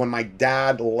stories that when my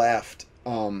dad left,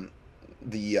 played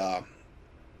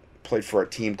for a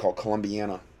team called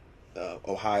Columbiana,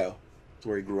 Ohio. That's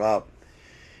where he grew up.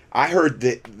 I heard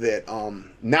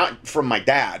that not from my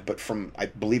dad, but from, I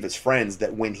believe, his friends,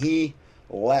 that when he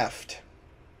left,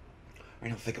 I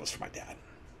don't think it was from my dad.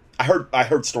 I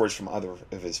heard stories from other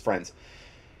of his friends.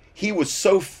 He was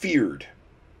so feared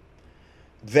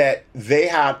that they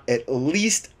had at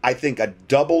least, I think, a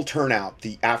double turnout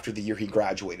after the year he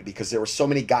graduated, because there were so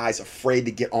many guys afraid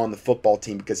to get on the football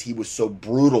team because he was so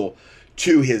brutal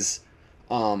to his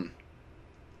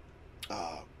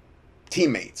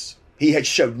teammates. He had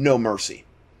showed no mercy.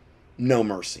 No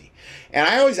mercy. And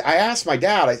I asked my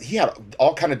dad, he had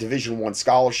all kind of Division I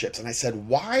scholarships, and I said,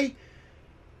 why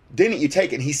didn't you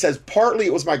take it? And he says, partly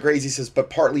it was my grades, he says, but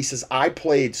partly, he says, I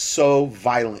played so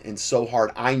violent and so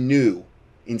hard, I knew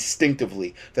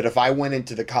instinctively that if I went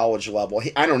into the college level,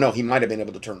 I don't know, he might have been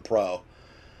able to turn pro,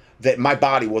 that my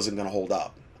body wasn't going to hold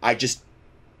up.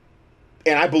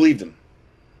 And I believed him.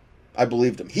 I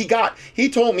believed him. He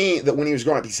told me that when he was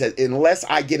growing up, he said, unless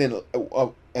I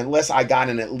got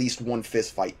in at least one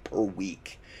fist fight per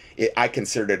week, I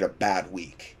considered it a bad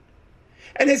week.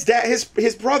 And his dad,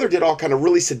 his brother did all kind of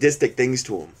really sadistic things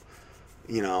to him.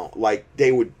 You know, like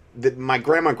my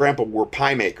grandma and grandpa were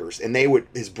pie makers, and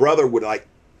his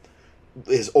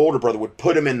older brother would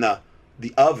put him in the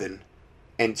oven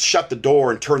and shut the door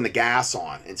and turn the gas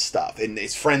on and stuff. And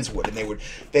his friends would, and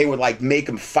they would like make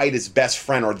him fight his best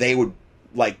friend, or they would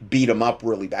like beat him up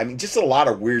really bad. I mean, just a lot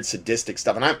of weird sadistic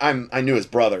stuff. And I knew his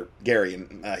brother Gary,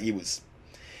 and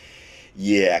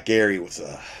Gary was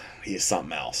he is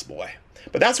something else, boy.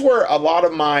 But that's where a lot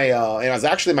of my, and it was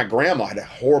actually my grandma had a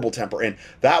horrible temper. And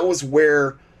that was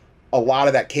where a lot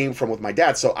of that came from with my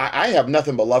dad. So I have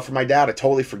nothing but love for my dad. I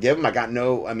totally forgive him. I got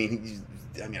no,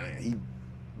 he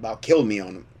about killed me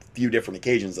on a few different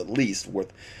occasions at least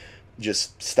with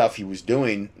just stuff he was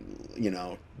doing,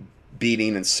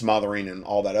 beating and smothering and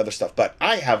all that other stuff. But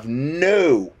I have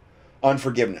no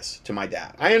unforgiveness to my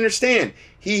dad. I understand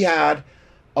he had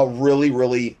a really,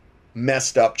 really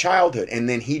messed up childhood, and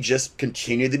then he just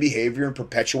continued the behavior and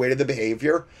perpetuated the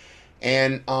behavior.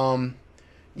 And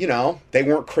they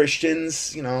weren't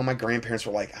Christians. My grandparents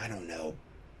were like, I don't know,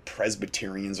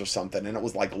 Presbyterians or something, and it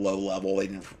was like low level. They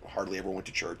didn't hardly ever went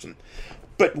to church,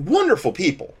 but wonderful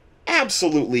people,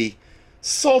 absolutely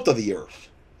salt of the earth.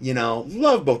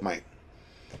 Love both my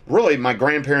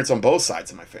grandparents on both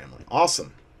sides of my family.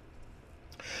 Awesome.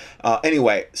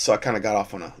 Anyway, so I kind of got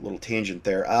off on a little tangent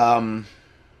there.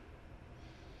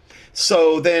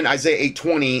 So then Isaiah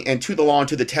 8:20, and to the law and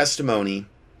to the testimony,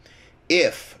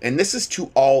 if, and this is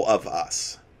to all of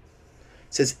us,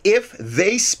 it says, if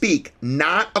they speak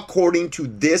not according to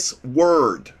this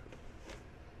word,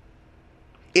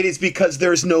 it is because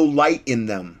there's no light in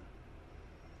them.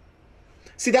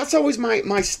 See, that's always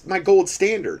my gold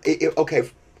standard. Okay,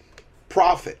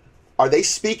 prophet, are they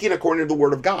speaking according to the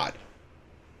word of God?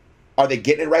 Are they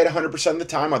getting it right 100% of the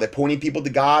time? Are they pointing people to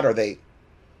God? Are they,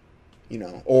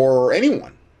 or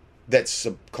anyone that's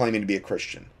claiming to be a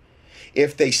Christian?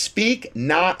 If they speak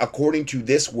not according to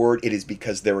this word, it is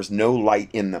because there is no light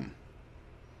in them.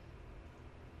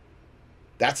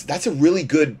 That's a really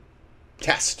good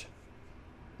test,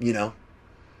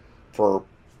 for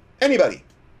anybody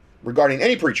regarding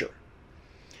any preacher.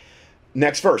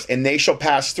 Next verse, and they shall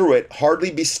pass through it,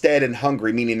 hardly be stead and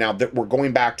hungry, meaning now that we're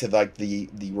going back to like the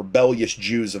rebellious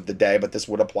Jews of the day, but this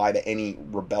would apply to any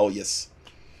rebellious,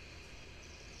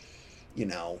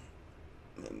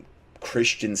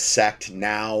 Christian sect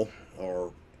now,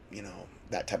 or,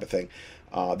 that type of thing.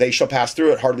 They shall pass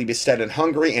through it, hardly be stead and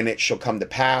hungry, and it shall come to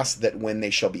pass that when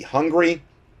they shall be hungry,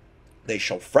 they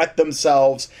shall fret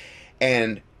themselves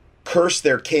and curse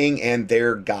their king and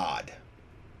their God.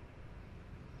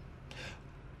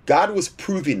 God was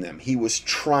proving them. He was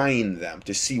trying them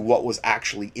to see what was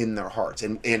actually in their hearts.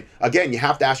 And again, you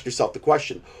have to ask yourself the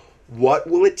question, what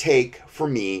will it take for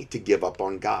me to give up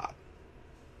on God?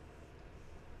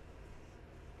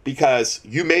 Because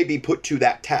you may be put to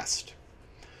that test,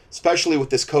 especially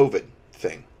with this COVID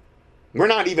thing. We're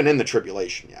not even in the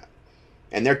tribulation yet.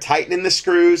 And they're tightening the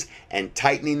screws and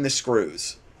tightening the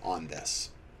screws on this.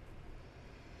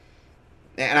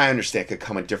 And I understand it could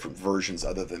come in different versions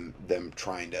other than them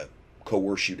trying to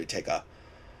coerce you to take a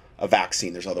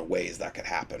vaccine. There's other ways that could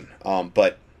happen.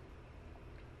 But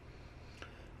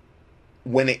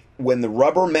when the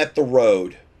rubber met the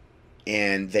road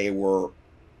and they were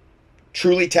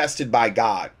truly tested by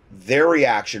God, their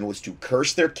reaction was to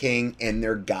curse their king and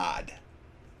their God.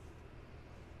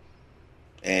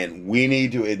 And we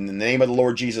need to, in the name of the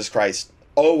Lord Jesus Christ,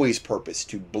 always purpose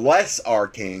to bless our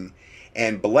king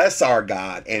and bless our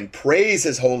God and praise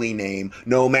his holy name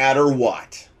no matter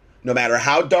what. No matter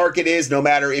how dark it is, no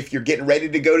matter if you're getting ready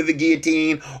to go to the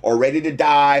guillotine or ready to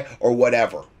die or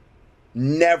whatever.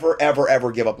 Never, ever,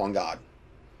 ever give up on God.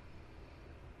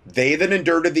 They that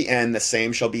endure to the end, the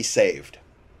same shall be saved.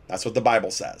 That's what the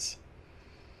Bible says.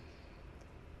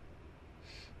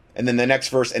 And then the next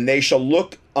verse, and they shall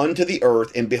look unto the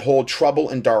earth and behold trouble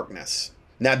and darkness.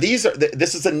 Now this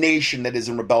is a nation that is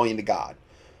in rebellion to God.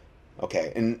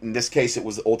 Okay, in this case, it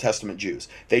was the Old Testament Jews.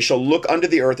 They shall look unto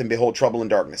the earth and behold trouble and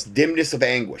darkness, dimness of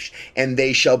anguish, and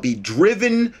they shall be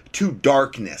driven to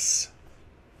darkness.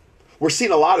 We're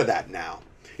seeing a lot of that now.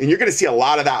 And you're going to see a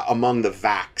lot of that among the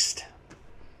vaxxed.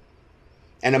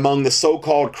 And among the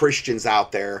so-called Christians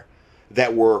out there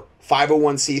that were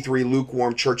 501c3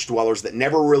 lukewarm church dwellers that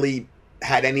never really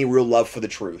had any real love for the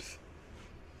truth.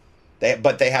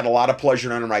 But they had a lot of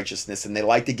pleasure in unrighteousness, and they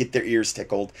like to get their ears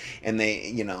tickled, and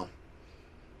they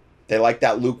like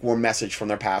that lukewarm message from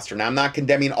their pastor. Now, I'm not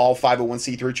condemning all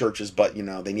 501c3 churches, but,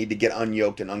 they need to get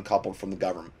unyoked and uncoupled from the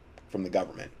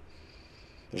government.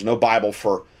 There's no Bible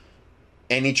for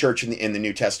any church in the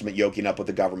New Testament yoking up with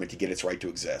the government to get its right to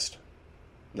exist.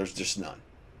 There's just none.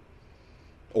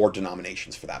 Or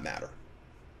denominations, for that matter.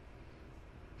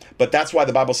 But that's why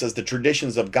the Bible says the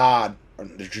traditions of God,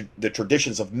 the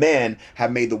traditions of men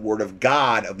have made the word of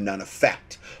God of none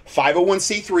effect.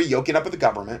 501c3, yoking up with the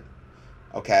government,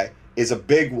 okay, is a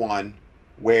big one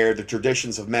where the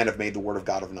traditions of men have made the word of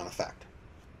God of none effect.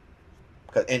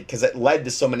 Because it led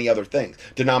to so many other things.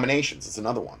 Denominations is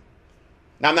another one.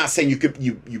 Now, I'm not saying you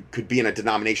could be in a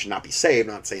denomination and not be saved.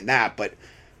 I'm not saying that, but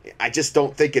I just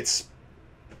don't think it's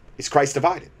Is Christ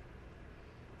divided?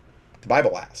 The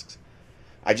Bible asks.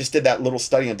 I just did that little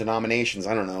study on denominations,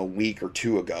 I don't know, a week or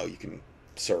two ago. You can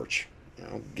search.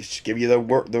 Just give you the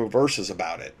verses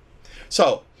about it.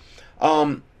 So, all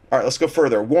right, let's go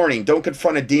further. Warning, don't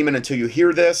confront a demon until you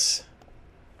hear this.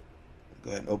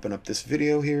 Go ahead and open up this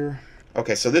video here.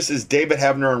 Okay, so this is David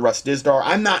Heavener and Russ Dizdar.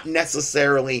 I'm not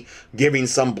necessarily giving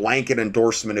some blanket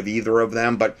endorsement of either of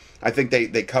them, but I think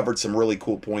they covered some really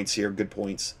cool points here, good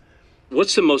points.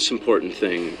 What's the most important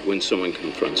thing when someone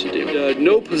confronts a demon?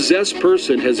 No possessed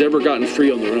person has ever gotten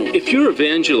free on their own. If you're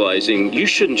evangelizing, you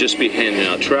shouldn't just be handing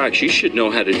out tracts. You should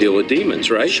know how to deal with demons,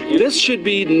 right? This should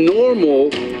be normal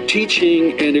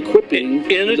teaching and equipping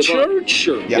in a church.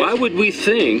 Sure. Yeah. Why would we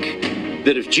think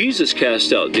that if Jesus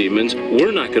cast out demons,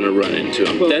 we're not going to run into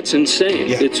them? Well, that's insane.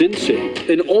 Yeah. It's insane.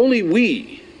 And only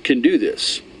we can do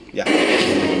this. Yeah.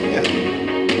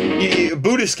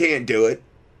 Buddhists can't do it.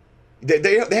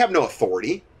 They have no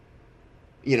authority.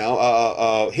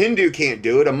 Hindu can't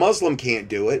do it. A Muslim can't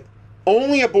do it.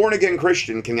 Only a born-again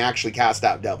Christian can actually cast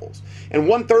out devils. And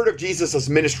 1/3 of Jesus'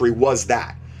 ministry was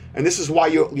that. And this is why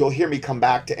you'll hear me come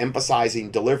back to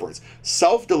emphasizing deliverance.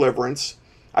 Self-deliverance,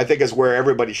 I think, is where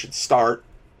everybody should start.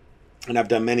 And I've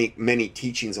done many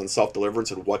teachings on self-deliverance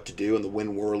and what to do and the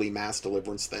Win Worley mass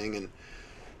deliverance thing and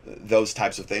those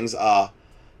types of things.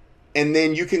 And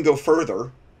then you can go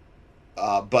further.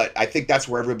 But I think that's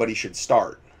where everybody should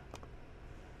start.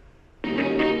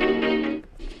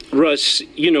 Russ,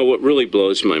 what really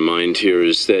blows my mind here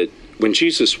is that when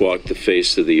Jesus walked the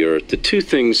face of the earth, the two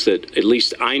things that at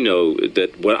least I know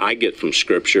that what I get from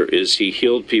Scripture is he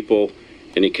healed people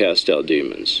and he cast out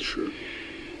demons. Sure.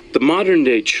 The modern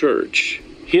day church,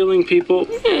 healing people,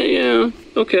 yeah,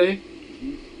 okay.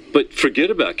 But forget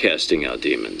about casting out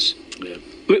demons. Yeah.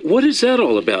 What is that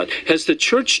all about? Has the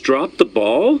church dropped the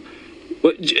ball?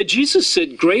 Jesus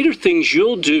said, greater things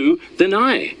you'll do than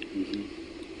I.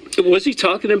 Mm-hmm. Was he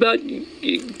talking about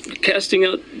casting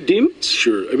out demons?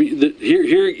 Sure. I mean,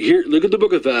 here. Look at the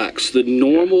book of Acts. The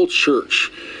normal church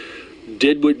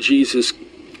did what Jesus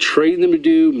trained them to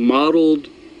do, modeled,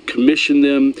 commissioned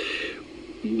them,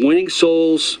 winning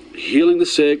souls, healing the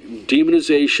sick,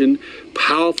 demonization,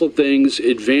 powerful things,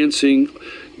 advancing,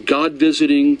 God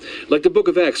visiting. Like the book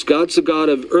of Acts, God's the God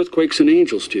of earthquakes and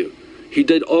angels too. He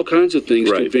did all kinds of things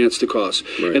to advance the cause.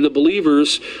 Right. And the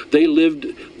believers, they lived,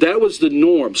 that was the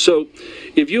norm. So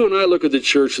if you and I look at the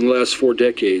church in the last 4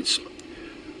 decades,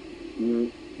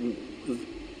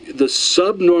 the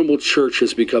subnormal church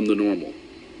has become the normal.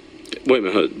 Wait a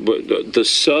minute. The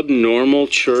subnormal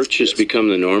church has become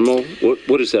the normal?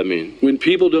 What does that mean? When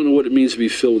people don't know what it means to be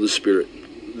filled with the Spirit.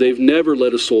 They've never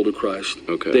led a soul to Christ.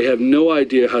 Okay. They have no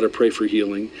idea how to pray for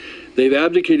healing. They've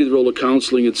abdicated the role of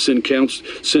counseling and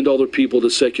send all their people to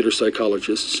secular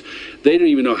psychologists. They don't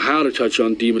even know how to touch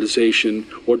on demonization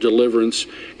or deliverance,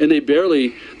 and they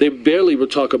barely will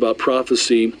talk about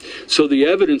prophecy. So the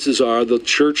evidences are the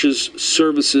church's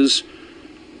services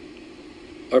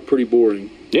are pretty boring.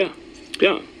 Yeah.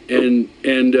 And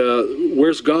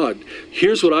where's God?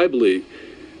 Here's what I believe.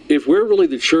 If we're really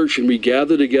the church and we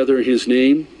gather together in His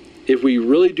name, if we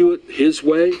really do it His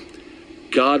way,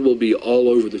 God will be all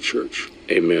over the church.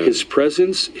 Amen. His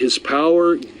presence, His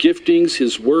power, giftings,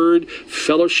 His word,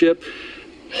 fellowship,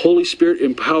 Holy Spirit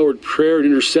empowered prayer and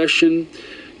intercession.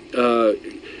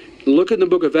 Look in the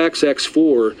book of Acts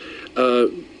 4,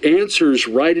 answers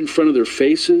right in front of their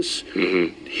faces.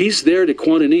 Mm-hmm. He's there to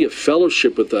koinonia,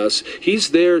 fellowship with us. He's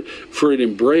there for an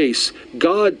embrace.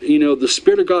 God, the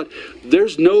Spirit of God,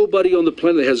 there's nobody on the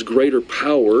planet that has greater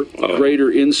power,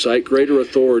 greater insight, greater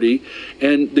authority.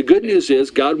 And the good news is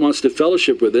God wants to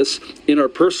fellowship with us in our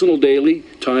personal daily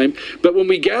time. But when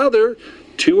we gather,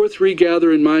 2 or 3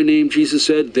 gather in my name, Jesus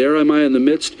said, there am I in the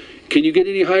midst. Can you get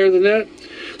any higher than that?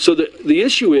 So the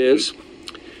issue is,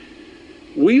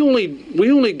 we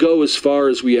only go as far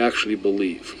as we actually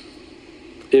believe.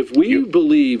 If we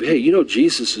believe, hey,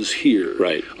 Jesus is here.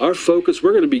 Right. Our focus,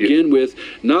 we're going to begin with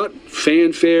not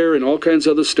fanfare and all kinds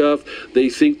of other stuff they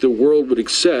think the world would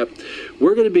accept.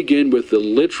 We're going to begin with the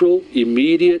literal,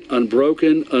 immediate,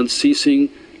 unbroken, unceasing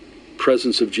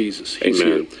presence of Jesus. He's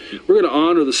Amen. Here. We're going to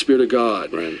honor the Spirit of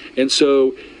God. Right. And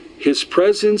so His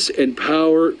presence and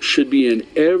power should be in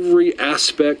every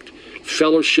aspect,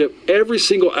 fellowship, every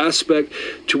single aspect,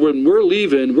 to when we're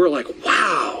leaving, we're like,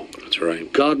 wow. That's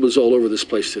right. God was all over this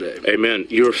place today. Amen.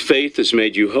 Your faith has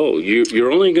made you whole.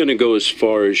 You're only going to go as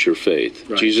far as your faith.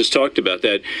 Right. Jesus talked about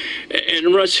that.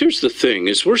 And Russ, here's the thing,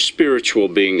 is we're spiritual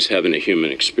beings having a human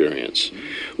experience.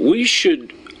 We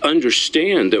should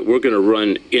understand that we're going to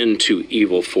run into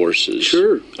evil forces.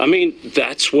 Sure. I mean,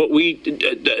 that's what we...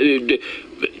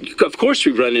 of course,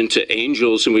 we run into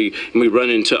angels and we run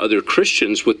into other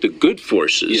Christians with the good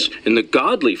forces and the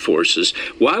godly forces.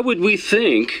 Why would we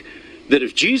think that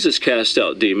if Jesus cast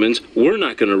out demons, we're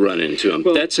not going to run into them?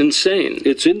 Well, that's insane.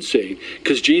 It's insane,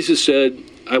 because Jesus said,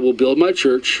 I will build my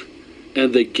church,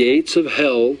 and the gates of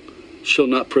hell shall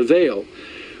not prevail,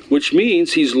 which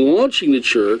means he's launching the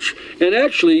church. And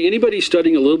actually, anybody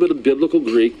studying a little bit of biblical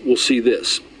Greek will see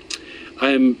this.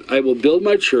 I will build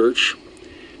my church,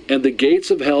 and the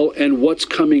gates of hell and what's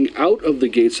coming out of the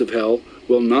gates of hell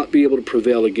will not be able to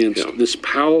prevail against this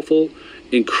powerful,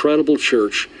 incredible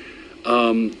church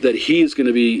that he is going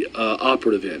to be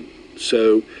operative in.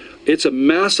 So it's a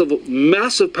massive,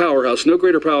 massive powerhouse, no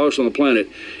greater powerhouse on the planet,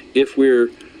 if we're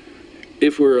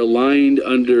aligned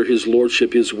under his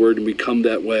lordship, his word, and we come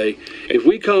that way. If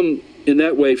we come in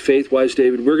that way, faith-wise,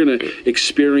 David, we're going to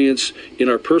experience in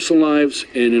our personal lives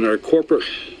and in our corporate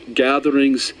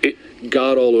gatherings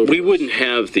God all over. We wouldn't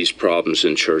have these problems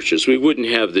in churches. We wouldn't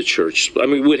have the church. I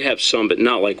mean, we would have some, but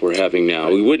not like we're having now.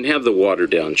 We wouldn't have the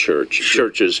watered-down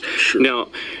churches. Sure. Now,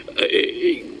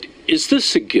 is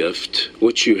this a gift,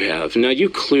 what you have? Now, you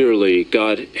clearly,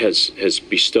 God has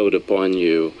bestowed upon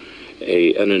you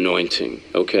an anointing,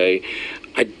 okay?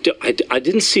 I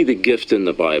didn't see the gift in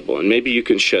the Bible, and maybe you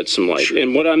can shed some light. Sure.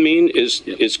 And what I mean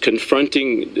is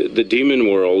confronting the demon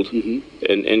world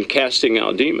and casting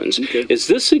out demons. Okay. Is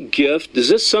this a gift? Is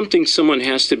this something someone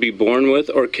has to be born with,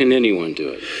 or can anyone do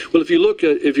it? Well, if you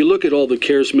look at all the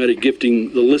charismatic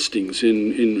gifting, the listings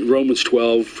in Romans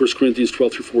 12, 1 Corinthians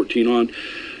 12 through 14 on,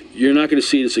 you're not going to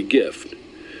see it as a gift.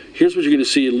 Here's what you're going to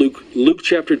see in Luke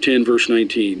chapter 10, verse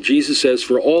 19. Jesus says,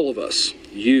 for all of us,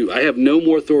 I have no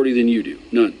more authority than you do.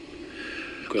 None.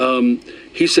 Okay.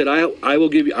 He said, I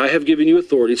have given you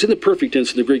authority. It's in the perfect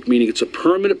tense in the Greek, meaning it's a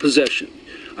permanent possession.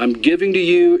 I'm giving to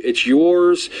you. It's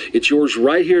yours. It's yours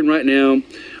right here and right now.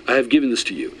 I have given this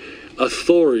to you.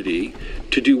 Authority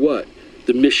to do what?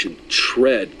 The mission.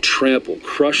 Tread, trample,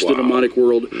 crush the demonic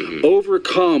world,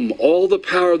 overcome all the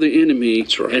power of the enemy,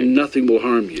 and nothing will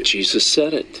harm you. Jesus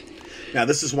said it. Now,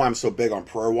 this is why I'm so big on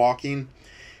prayer walking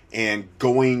and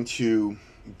going to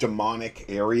demonic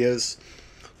areas,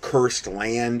 cursed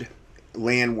land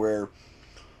where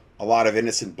a lot of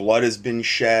innocent blood has been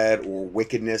shed or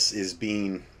wickedness is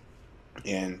being,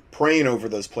 and praying over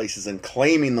those places and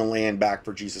claiming the land back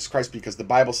for Jesus Christ, because the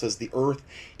Bible says the earth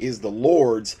is the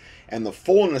Lord's and the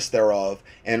fullness thereof,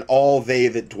 and all they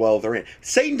that dwell therein.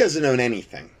 Satan doesn't own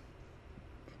anything.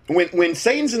 When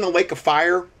Satan's in the lake of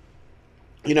fire,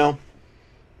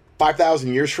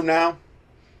 5,000 years from now,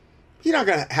 you're not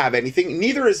going to have anything.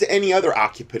 Neither is any other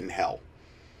occupant in hell.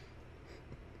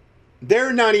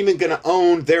 They're not even going to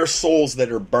own their souls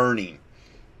that are burning.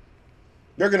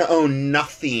 They're going to own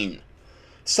nothing.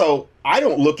 So I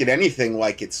don't look at anything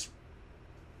like it's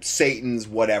Satan's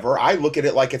whatever. I look at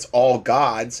it like it's all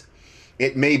God's.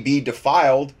 It may be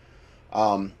defiled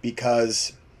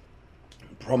because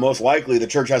most likely the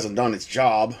church hasn't done its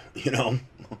job,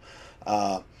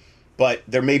 but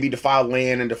there may be defiled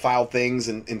land and defiled things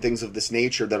and things of this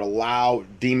nature that allow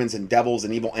demons and devils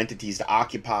and evil entities to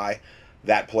occupy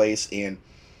that place and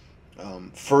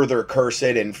further curse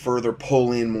it and further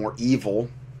pull in more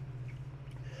evil.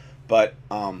 But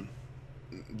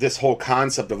this whole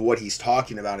concept of what he's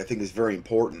talking about, I think, is very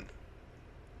important.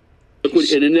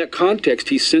 And in that context,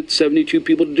 he sent 72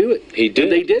 people to do it. He did.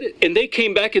 And they did it. And they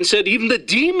came back and said, even the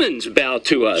demons bow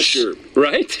to us. Sure.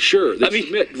 Right? Sure.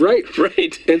 Right.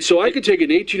 Right. And so I could take an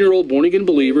 18-year-old born-again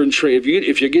believer and train.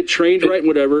 If you get trained right and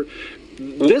whatever,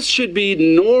 this should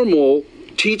be normal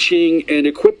teaching and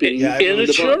equipping in a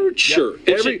church. Yep.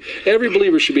 Sure. Every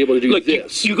believer should be able to do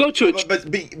this. You go to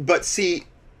a... But see,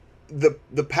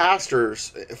 the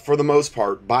pastors, for the most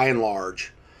part, by and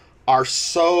large, are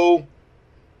so...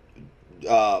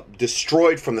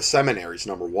 destroyed from the seminaries,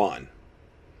 number one.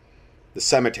 The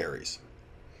cemeteries.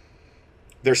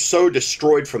 They're so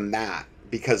destroyed from that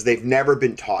because they've never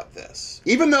been taught this.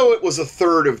 Even though it was a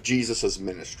third of Jesus's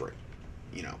ministry.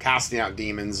 Casting out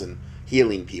demons and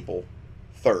healing people.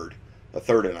 A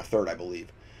third, I believe.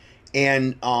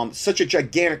 And such a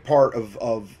gigantic part of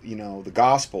the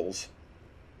Gospels.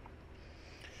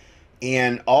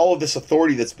 And all of this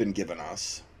authority that's been given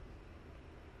us.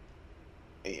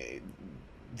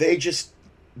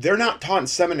 They're not taught in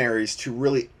seminaries to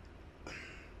really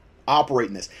operate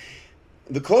in this.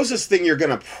 The closest thing you're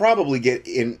going to probably get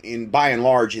in by and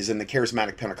large is in the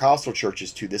charismatic Pentecostal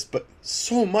churches to this, but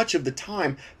so much of the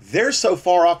time they're so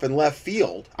far off in left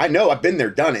field. I know, I've been there,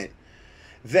 done it,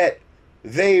 that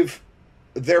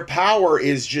their power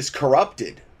is just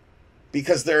corrupted.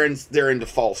 because they're into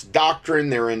false doctrine,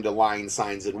 they're into lying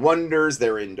signs and wonders,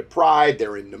 they're into pride,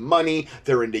 they're into money,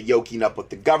 they're into yoking up with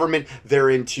the government, they're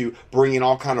into bringing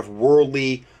all kind of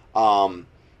worldly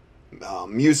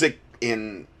music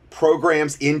and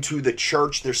programs into the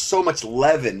church. There's so much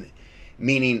leaven,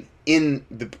 meaning in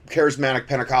the charismatic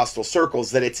Pentecostal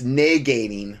circles, that it's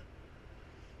negating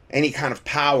any kind of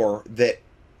power that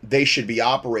they should be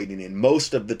operating in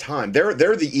most of the time. They're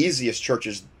the easiest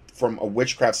churches from a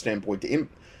witchcraft standpoint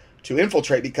to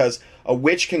infiltrate, because a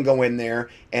witch can go in there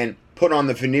and put on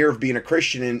the veneer of being a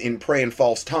Christian and pray in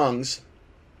false tongues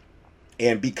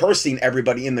and be cursing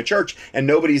everybody in the church, and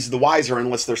nobody's the wiser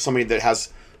unless there's somebody that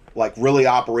has like really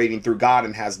operating through God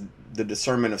and has the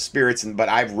discernment of spirits. But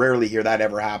I rarely hear that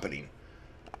ever happening.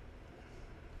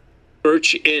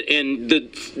 Church, and the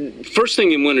first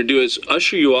thing you want to do is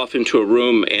usher you off into a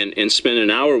room and spend an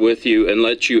hour with you and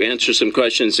let you answer some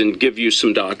questions and give you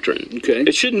some doctrine. Okay.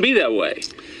 It shouldn't be that way.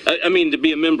 I mean, to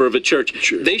be a member of a church,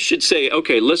 sure, they should say,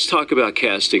 okay, let's talk about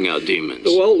casting out demons.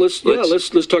 Well, let's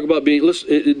talk about being.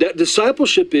 That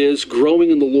discipleship is growing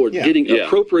in the Lord,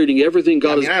 appropriating everything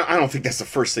God has. I don't think that's the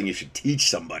first thing you should teach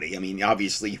somebody. I mean,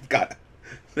 obviously you got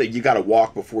to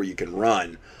walk before you can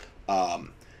run.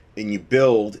 And you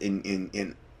build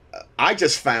in I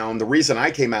just found a big reason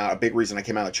I came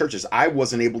out of church is I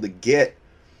wasn't able to get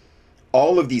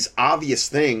all of these obvious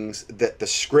things that the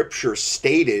scripture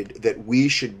stated that we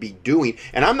should be doing.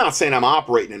 And I'm not saying I'm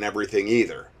operating in everything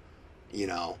either. You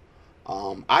know,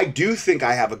 I do think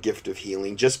I have a gift of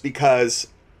healing, just because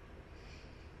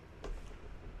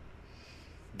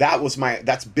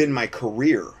that's been my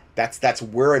career. That's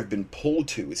where I've been pulled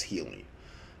to, is healing.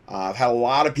 I've had a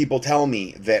lot of people tell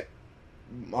me that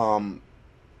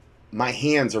my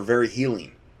hands are very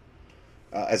healing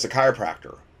as a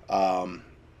chiropractor.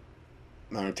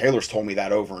 Taylor's told me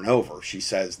that over and over. She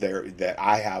says that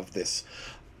I have this,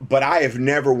 but I have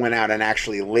never went out and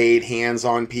actually laid hands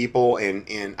on people,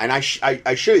 and I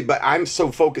should, but I'm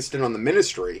so focused in on the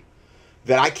ministry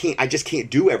that I just can't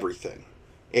do everything.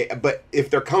 But if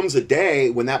there comes a day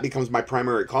when that becomes my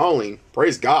primary calling,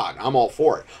 praise God, I'm all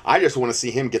for it. I just want to see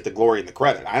him get the glory and the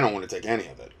credit. I don't want to take any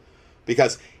of it.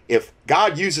 Because if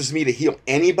God uses me to heal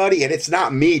anybody, and it's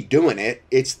not me doing it,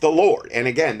 it's the Lord. And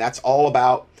again, that's all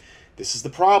about, this is the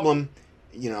problem,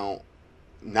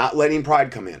 not letting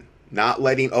pride come in. Not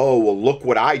letting, oh, well, look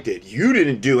what I did. You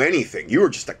didn't do anything. You were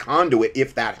just a conduit.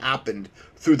 If that happened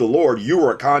through the Lord, you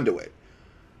were a conduit.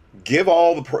 Give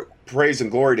all the praise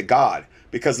and glory to God.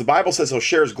 Because the Bible says he'll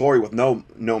share his glory with no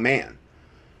man.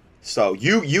 So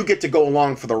you get to go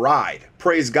along for the ride.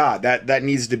 Praise God. That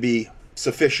needs to be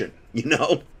sufficient,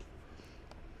 How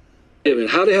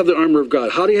to have the armor of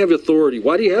God. How do you have authority?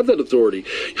 Why do you have that authority?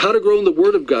 How to grow in the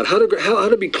Word of God. How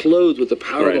to be clothed with the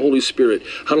power of the Holy Spirit.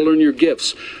 How to learn your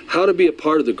gifts. How to be a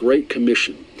part of the Great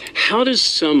Commission. How does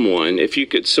someone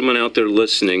out there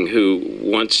listening who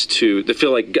wants to, they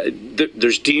feel like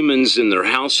there's demons in their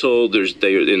household,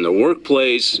 they're in the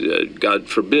workplace, God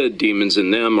forbid, demons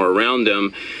in them or around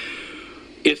them.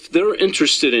 If they're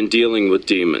interested in dealing with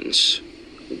demons,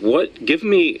 give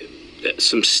me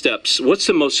some steps. What's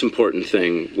the most important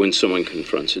thing when someone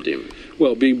confronts a demon?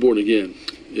 Well, being born again.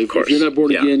 If you're not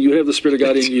born again, you have the Spirit of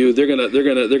God in you. They're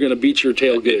gonna beat your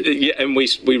tail good. Yeah, and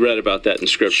we read about that in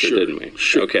Scripture, didn't we?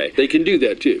 Sure. Okay. They can do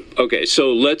that too. Okay,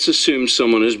 so let's assume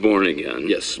someone is born again.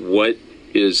 Yes. What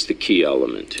is the key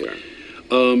element here?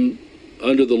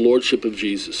 Under the lordship of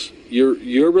Jesus,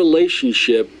 your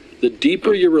relationship. The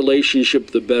deeper your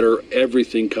relationship, the better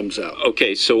everything comes out.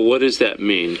 Okay, so what does that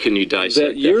mean? Can you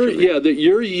dissect that for me? That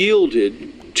you're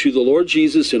yielded to the Lord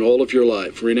Jesus in all of your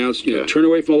life. Renounce, turn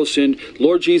away from all the sin.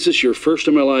 Lord Jesus, you're first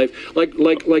in my life.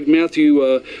 Like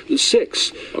Matthew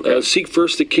 6. Okay. Seek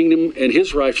first the kingdom and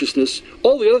his righteousness.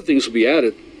 All the other things will be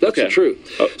added. That's the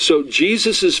truth. So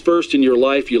Jesus is first in your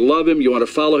life. You love him. You want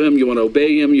to follow him. You want to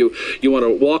obey him. You want to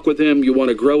walk with him. You want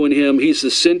to grow in him. He's the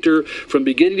center from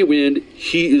beginning to end.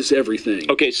 He is everything.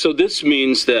 Okay, so this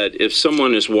means that if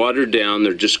someone is watered down,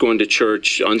 they're just going to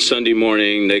church on Sunday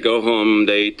morning, they go home,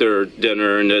 they eat their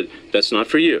dinner, and that's not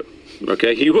for you.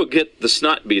 Okay, you will get the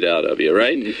snot beat out of you,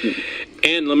 right?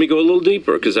 And let me go a little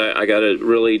deeper, because I got to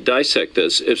really dissect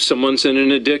this. If someone's in an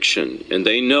addiction and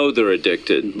they know they're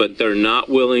addicted, but they're not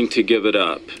willing to give it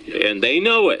up, and they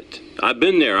know it, I've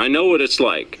been there, I know what it's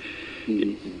like.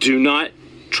 Do not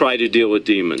try to deal with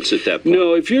demons at that point.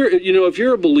 No, if you're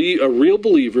a real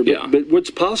believer, but what's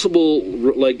possible,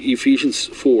 like Ephesians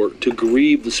 4, to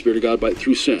grieve the Spirit of God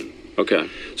through sin. Okay.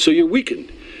 So you're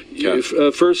weakened. Yeah.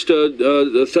 First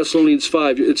Thessalonians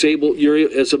 5, it's able. You're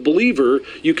as a believer,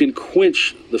 you can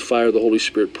quench the fire of the Holy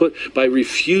Spirit by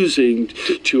refusing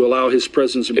to allow His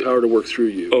presence and power to work through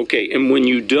you. Okay, and when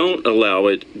you don't allow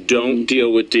it, don't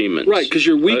deal with demons. Right, because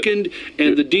you're weakened,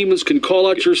 and the demons can call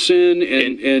out your sin,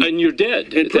 and you're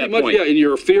dead. And at pretty that much, point. yeah, and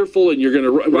you're fearful, and you're going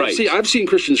to run. Right. I've seen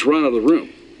Christians run out of the room.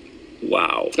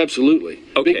 Wow. Absolutely.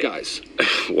 Okay. Big guys.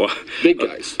 Well, Big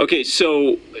guys. Okay,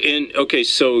 so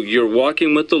you're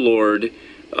walking with the Lord.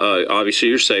 Obviously,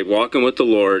 you're saved, walking with the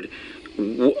Lord.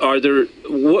 Are there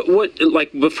what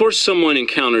like before someone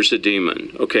encounters a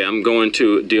demon? Okay, I'm going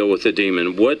to deal with a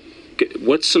demon.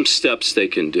 What's some steps they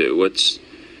can do? What's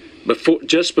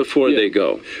before they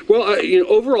go? Well,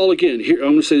 overall, again, here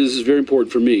I'm going to say this is very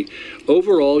important for me.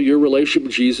 Overall, your relationship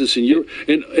with Jesus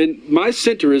and my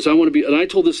center is I want to be. And I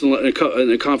told this in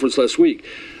a conference last week.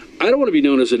 I don't want to be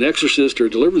known as an exorcist or a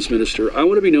deliverance minister. I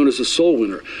want to be known as a soul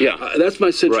winner. Yeah, that's my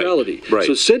centrality. Right.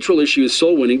 So central issue is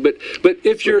soul winning. But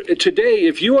if you're today,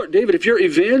 if you are David, if you're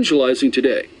evangelizing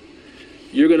today,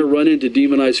 you're going to run into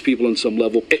demonized people on some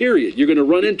level, period. You're going to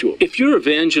run into them. If you're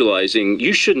evangelizing,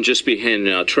 you shouldn't just be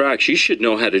handing out tracts. You should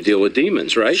know how to deal with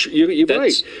demons, right? You're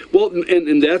right. Well,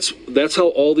 and that's how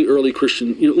all the early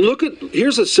Christian,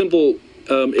 here's a simple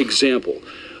example.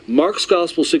 Mark's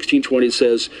Gospel 16:20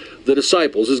 says, the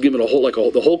disciples, this is given the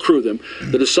whole crew of them,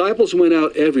 the disciples went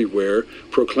out everywhere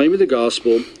proclaiming the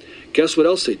gospel. Guess what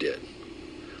else they did?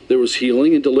 There was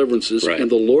healing and deliverances, right.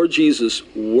 And the Lord Jesus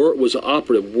was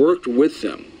operative, worked with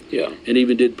them, and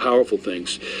even did powerful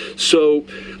things. So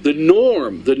the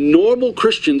normal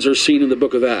Christians are seen in the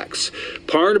book of Acts.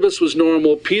 Barnabas was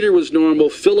normal, Peter was normal,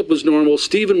 Philip was normal,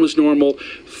 Stephen was normal,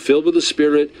 filled with the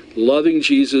Spirit, loving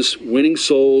Jesus, winning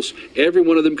souls. Every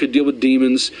one of them could deal with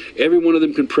demons. Every one of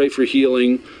them can pray for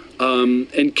healing,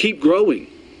 and keep growing.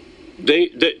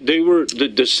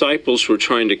 The disciples were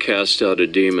trying to cast out a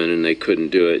demon and they couldn't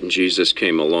do it, and Jesus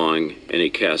came along and He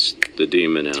cast the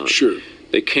demon out. Sure.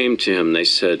 They came to Him, they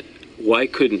said, why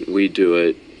couldn't we do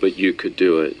it, but you could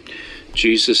do it?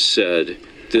 Jesus said,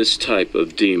 this type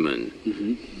of demon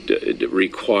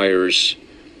requires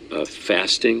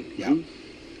fasting. Yeah.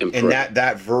 And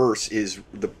that verse is,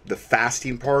 the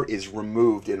fasting part is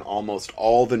removed in almost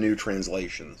all the new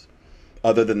translations,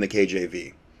 other than the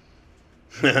KJV.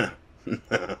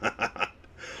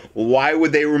 Why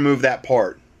would they remove that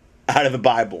part out of the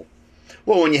Bible?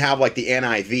 Well, when you have like the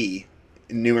NIV,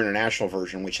 New International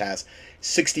Version, which has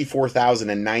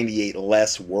 64,098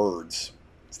 less words,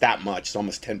 it's that much. It's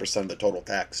almost 10% of the total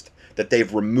text that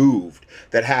they've removed.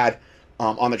 That had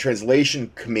on the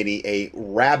translation committee a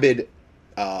rabid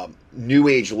New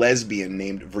Age lesbian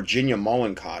named Virginia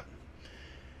Mollenkott.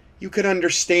 You could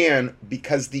understand,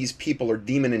 because these people are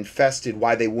demon infested,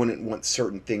 why they wouldn't want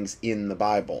certain things in the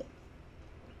Bible.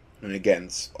 And again,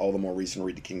 it's all the more reason to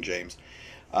read the King James.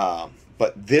 But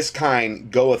this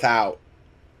kind goeth out,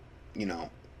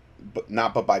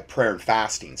 but by prayer and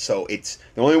fasting. So it's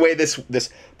the only way this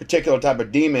particular type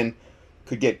of demon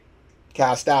could get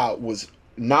cast out was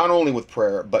not only with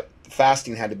prayer, but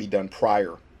fasting had to be done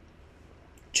prior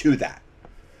to that.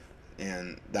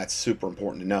 And that's super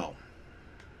important to know.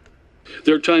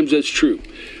 There are times that's true.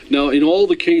 Now, in all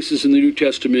the cases in the New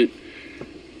Testament,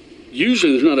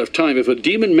 usually there's not enough time. If a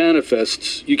demon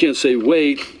manifests, you can't say,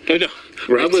 wait, right.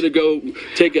 I'm going to go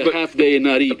take a half day and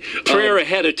not eat. Prayer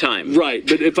ahead of time. Right.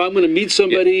 But if I'm going to meet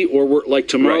somebody, or work, like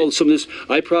tomorrow, some of this,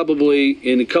 I probably,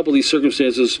 in a couple of these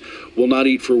circumstances, will not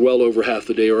eat for well over half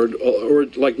the day, or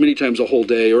like many times a whole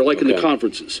day, or like in the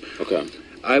conferences. Okay.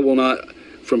 I will not,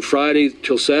 from Friday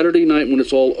till Saturday night when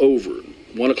it's all over,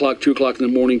 1 o'clock, 2 o'clock in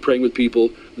the morning, praying with people,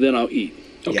 then I'll eat.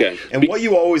 Okay. Yeah. And what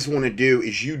you always want to do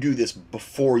is you do this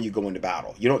before you go into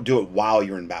battle. You don't do it while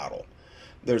you're in battle.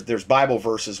 There's Bible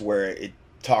verses where it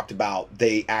talked about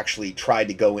they actually tried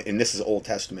to go, and this is Old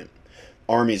Testament,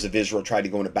 armies of Israel tried to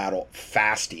go into battle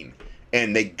fasting,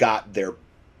 and they got their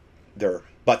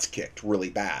butts kicked really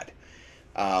bad.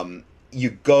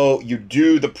 You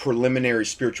do the preliminary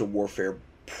spiritual warfare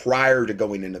prior to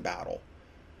going into battle.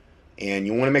 And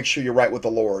you want to make sure you're right with the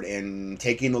Lord. And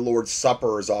taking the Lord's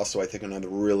Supper is also, I think, another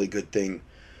really good thing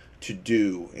to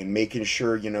do. And making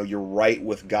sure, you're right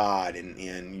with God,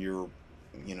 and you're,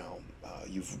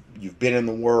 you've been in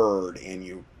the Word, and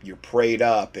you're prayed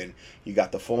up, and you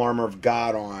got the full armor of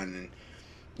God on.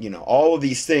 And, all of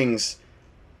these things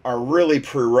are really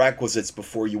prerequisites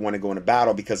before you want to go into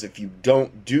battle. Because if you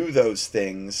don't do those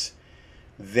things,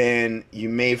 then you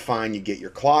may find you get your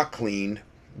clock cleaned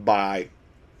by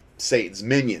Satan's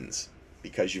minions,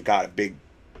 because you've got a big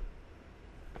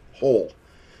hole,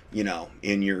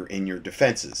 in your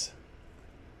defenses.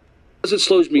 It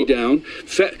slows me down.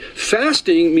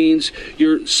 Fasting means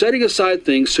you're setting aside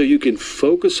things so you can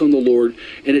focus on the Lord,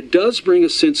 and it does bring a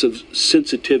sense of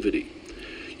sensitivity.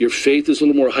 Your faith is a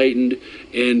little more heightened,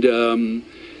 and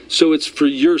so it's for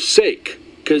your sake,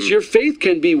 because your faith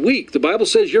can be weak. The Bible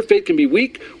says your faith can be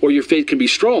weak or your faith can be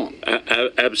strong.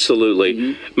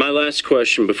 Absolutely. My last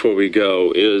question before we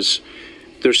go is,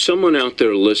 there's someone out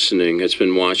there listening that's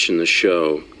been watching the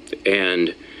show,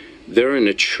 and they're in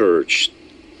a church,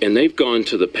 and they've gone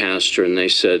to the pastor and they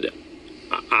said,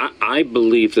 I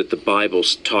believe that the Bible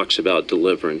talks about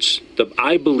deliverance.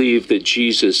 I believe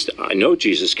that I know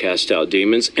Jesus cast out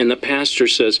demons, and the pastor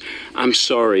says, I'm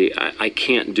sorry, I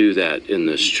can't do that in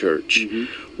this church.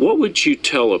 What would you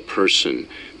tell a person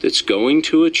that's going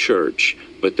to a church,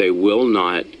 but they will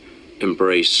not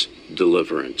embrace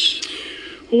deliverance?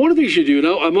 Well, one of the things you do, and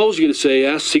I'm always going to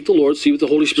say, seek the Lord, see what the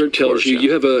Holy Spirit tells you.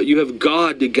 Yeah. You have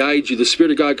God to guide you. The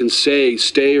Spirit of God can say,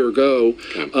 stay or go.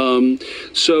 Okay.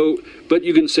 But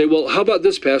you can say, well, how about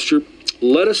this, Pastor?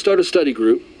 Let us start a study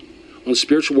group on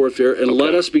spiritual warfare, and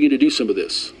let us begin to do some of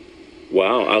this.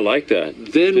 Wow, I like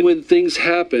that. Then when things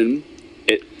happen,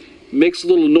 it makes a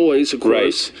little noise, of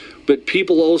course. Right. But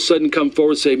people all of a sudden come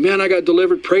forward and say, man, I got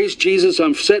delivered. Praise Jesus.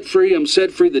 I'm set free. I'm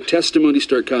set free. The testimonies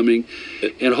start coming.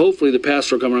 And hopefully the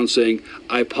pastor will come around saying,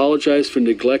 I apologize for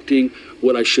neglecting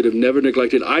what I should have never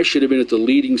neglected. I should have been at the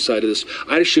leading side of this.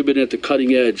 I should have been at the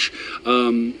cutting edge.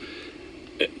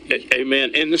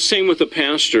 Amen. And the same with the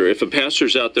pastor. If a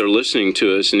pastor's out there listening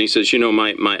to us and he says, you know,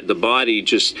 the body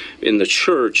just in the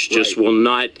church just will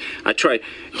not. I try.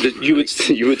 You would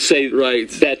say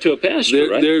that to a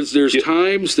pastor, right? There's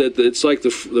times that it's like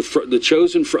the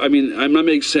chosen. I mean, I'm not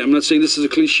saying this is a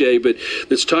cliche, but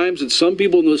there's times that some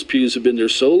people in those pews have been there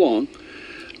so long,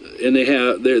 and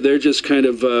they're just kind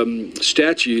of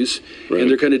statues, and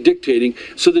they're kind of dictating.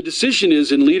 So the decision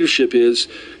in leadership is.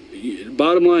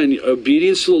 Bottom line,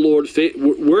 obedience to the Lord.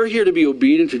 We're here to be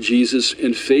obedient to Jesus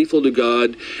and faithful to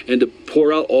God and to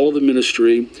pour out all of the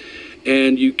ministry.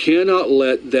 And you cannot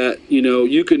let that,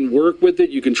 you can work with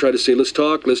it. You can try to say, let's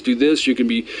talk, let's do this. You can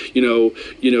be,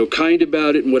 kind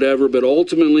about it and whatever. But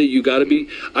ultimately, you got to be,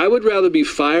 I would rather be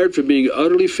fired for being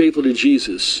utterly faithful to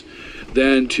Jesus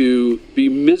than to be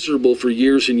miserable for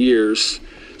years and years,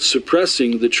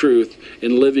 suppressing the truth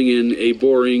and living in a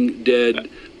boring, dead,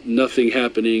 nothing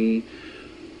happening,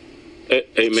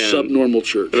 subnormal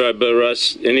church. Right, but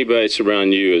Russ, anybody that's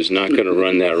around you is not going to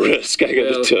run that risk. I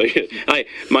got to tell you,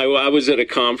 I was at a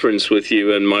conference with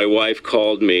you, and my wife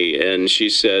called me, and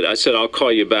I said, I'll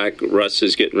call you back. Russ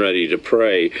is getting ready to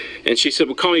pray, and she said,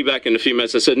 well, call me back in a few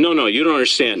minutes. I said, no, you don't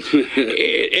understand.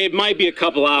 it might be a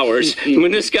couple hours.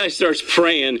 When this guy starts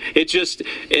praying, it just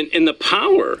and the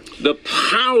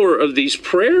power of these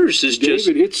prayers is just.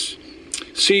 David,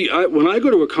 See, when I go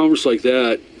to a conference like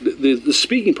that, the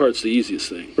speaking part's the easiest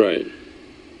thing. Right.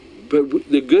 But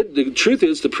the truth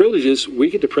is, the privilege is, we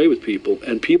get to pray with people,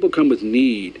 and people come with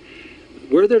need.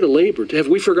 We're there to labor. Have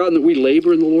we forgotten that we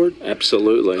labor in the Lord?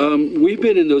 Absolutely. We've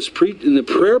been in in the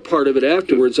prayer part of it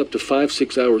afterwards, up to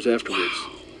 5-6 hours afterwards.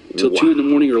 Wow. Till 2 in the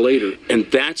morning or later. And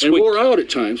we're out at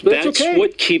times, but that's okay.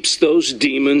 What keeps those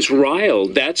demons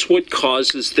riled. That's what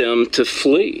causes them to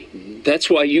flee. That's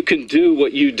why you can do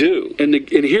what you do. And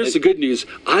here's the good news.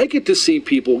 I get to see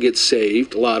people get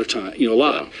saved a lot of time.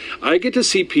 Yeah. I get to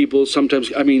see people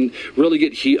sometimes, really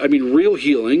get real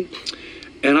healing.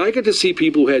 And I get to see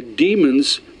people who had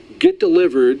demons get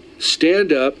delivered,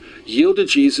 stand up, yield to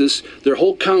Jesus. Their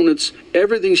whole countenance,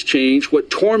 everything's changed. What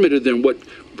tormented them,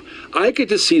 I get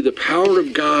to see the power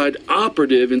of God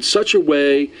operative in such a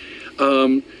way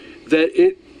that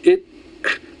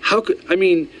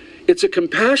it's a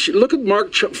compassion. Look at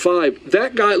Mark 5.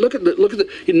 That guy, look at the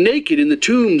naked in the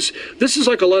tombs. This is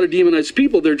like a lot of demonized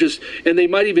people. And they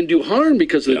might even do harm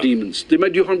because of the demons. They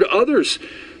might do harm to others.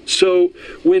 So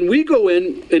when we go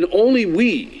in, and only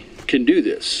we can do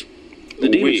this. The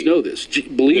demons know this.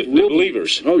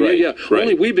 Believers. Oh, right. yeah. Right.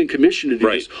 Only we've been commissioned to do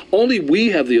this. Only we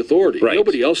have the authority. Right.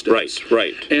 Nobody else does.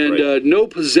 Right. And no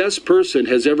possessed person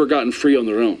has ever gotten free on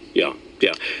their own. Yeah.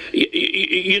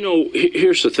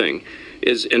 Here's the thing.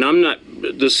 And I'm not,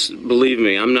 believe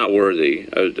me, I'm not worthy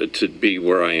to be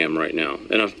where I am right now.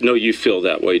 And I know you feel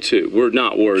that way too. We're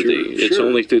not worthy. It's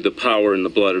only through the power and the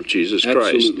blood of Jesus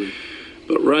Christ. Absolutely.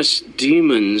 But Russ,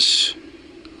 demons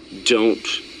don't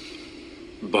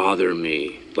bother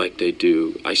me like they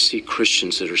do. I see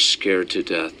Christians that are scared to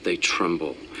death. They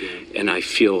tremble. Yeah. And I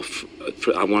feel,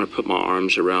 I want to put my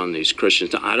arms around these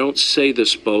Christians. Now, I don't say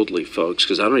this boldly, folks,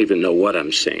 because I don't even know what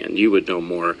I'm saying. You would know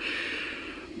more.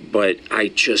 but I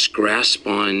just grasp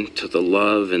on to the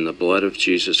love and the blood of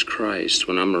Jesus Christ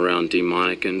when I'm around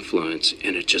demonic influence,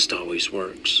 and it just always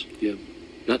works. Yeah.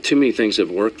 Not too many things have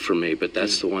worked for me, but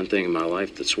that's the one thing in my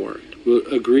life that's worked. Well,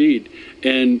 agreed.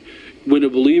 And when a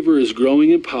believer is growing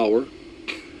in power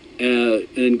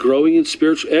and growing in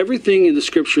spiritual, everything in the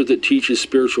scripture that teaches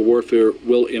spiritual warfare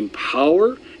will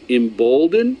empower,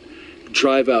 embolden,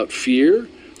 drive out fear.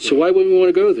 So why wouldn't we want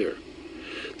to go there?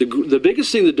 The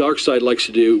biggest thing the dark side likes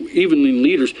to do, even in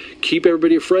leaders, keep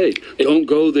everybody afraid. Don't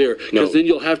go there, because then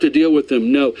you'll have to deal with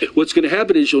them. No. What's going to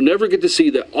happen is you'll never get to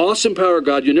see the awesome power of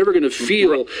God. You're never going to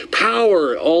feel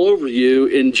power all over you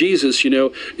in Jesus,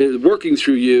 working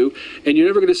through you, and you're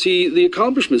never going to see the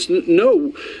accomplishments.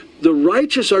 No. The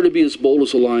righteous are to be as bold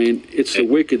as a lion. It's the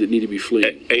wicked that need to be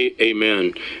fleeing.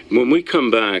 Amen. When we come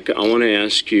back, I want to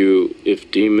ask you if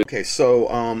demons... Okay,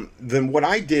 so then what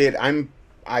I did, I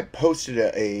posted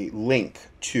a link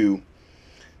to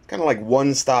kind of like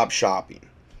one-stop shopping,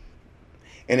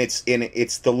 and it's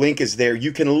the link is there.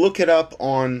 You can look it up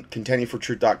on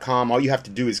contendingfortruth.com. All you have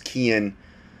to do is key in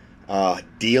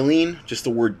dealing, just the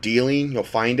word dealing. You'll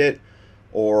find it,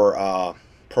 or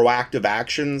proactive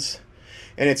actions,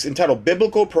 and it's entitled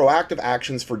Biblical Proactive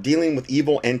Actions for Dealing with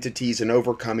Evil Entities and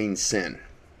Overcoming Sin.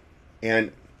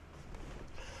 And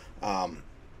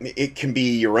it can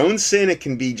be your own sin. It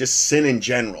can be just sin in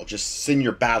general, just sin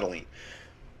you're battling.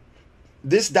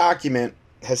 This document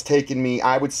has taken me,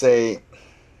 I would say,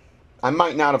 I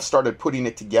might not have started putting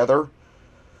it together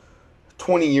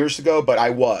 20 years ago, but I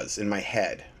was in my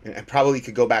head. And I probably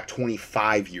could go back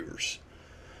 25 years.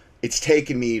 It's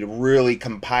taken me to really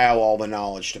compile all the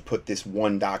knowledge to put this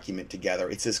one document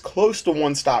together. It's as close to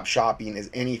one-stop shopping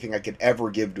as anything I could ever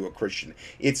give to a Christian.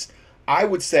 It's, I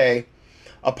would say,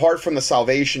 apart from the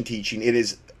salvation teaching, it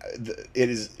is,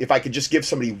 if I could just give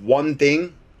somebody one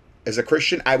thing as a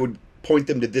Christian, I would point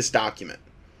them to this document,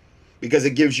 because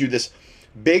it gives you this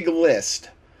big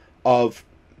list of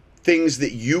things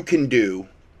that you can do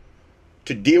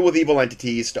to deal with evil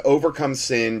entities, to overcome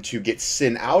sin, to get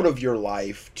sin out of your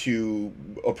life, to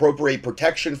appropriate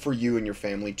protection for you and your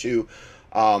family, to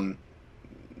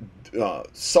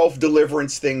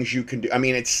self-deliverance things you can do. I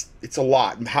mean, it's a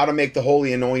lot. How to make the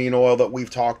holy anointing oil that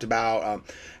we've talked about,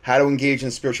 how to engage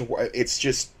in spiritual war. It's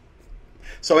just...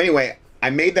 So anyway, I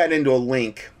made that into a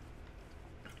link,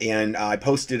 and I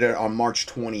posted it on March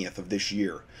 20th of this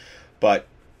year. But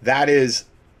that is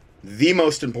the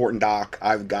most important doc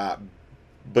I've got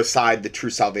beside the true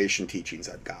salvation teachings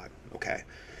I've got. Okay.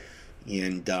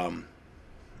 And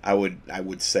I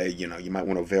would say, you might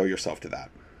want to avail yourself to that.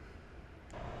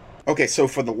 Okay, so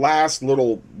for the last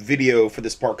little video for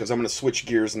this part, because I'm going to switch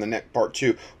gears in the next part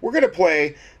too, we're going to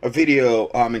play a video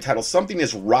entitled Something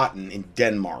is Rotten in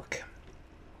Denmark.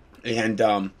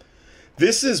 And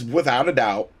this is, without a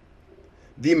doubt,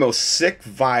 the most sick,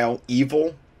 vile,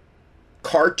 evil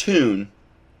cartoon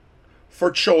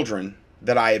for children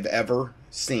that I have ever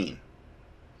seen.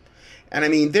 And I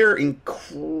mean, they're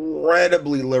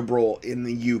incredibly liberal in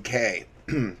the UK.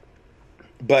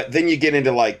 But then you get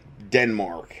into like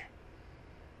Denmark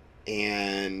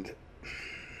and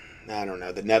I don't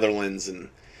know, the Netherlands, and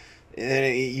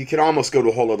you can almost go to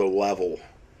a whole other level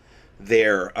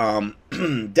there.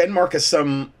 Denmark has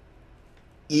some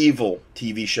evil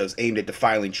TV shows aimed at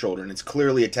defiling children. It's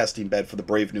clearly a testing bed for the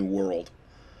brave new world.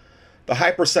 The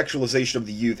hypersexualization of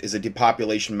the youth is a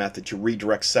depopulation method to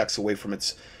redirect sex away from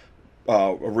its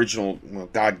original,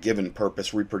 God-given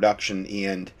purpose, reproduction,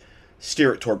 and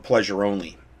steer it toward pleasure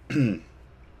only.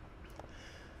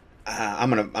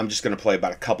 I'm just gonna play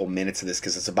about a couple minutes of this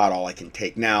because it's about all I can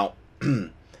take. Now,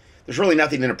 there's really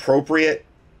nothing inappropriate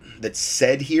that's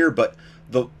said here, but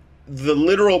the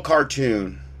literal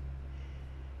cartoon.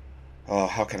 Oh,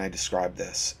 how can I describe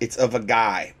this? It's of a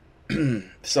guy,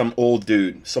 some old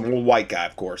dude, some old white guy,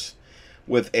 of course,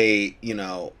 with a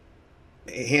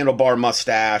handlebar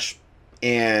mustache,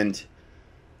 and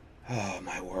oh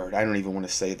my word, I don't even want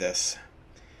to say this.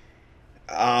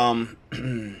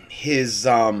 His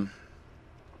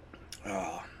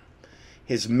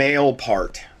male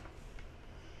part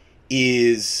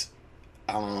is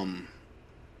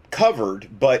covered,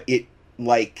 but it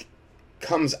like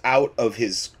comes out of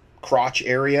his crotch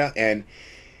area, and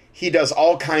he does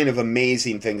all kind of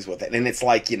amazing things with it. And it's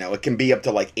like, it can be up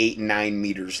to like 8 and 9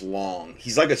 meters long.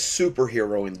 He's like a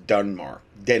superhero in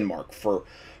Denmark for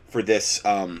this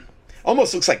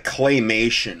almost looks like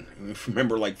claymation.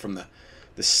 Remember, like from the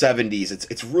 70s.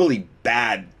 It's really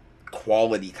bad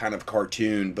quality kind of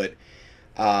cartoon, but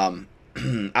I'll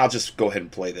just go ahead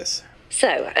and play this.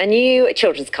 So, a new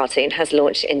children's cartoon has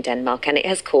launched in Denmark, and it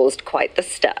has caused quite the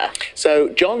stir. So,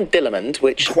 John Dillermand,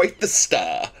 which... Quite the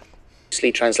stir.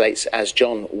 translates as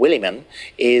John Williman,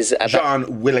 is about... John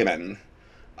Williman.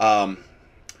 I'm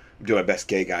doing my best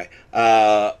gay guy.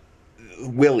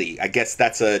 Willie, I guess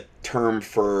that's a term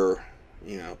for,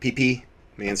 pee-pee,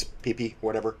 man's pee-pee,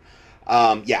 whatever.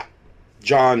 Yeah,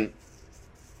 John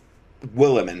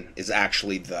Williman is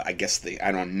actually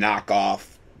knock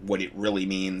off what it really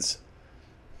means.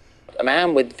 A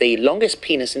man with the longest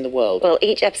penis in the world. Well,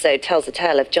 each episode tells a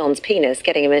tale of John's penis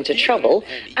getting him into trouble,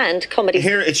 and comedy...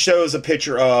 Here it shows a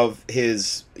picture of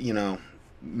his,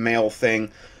 male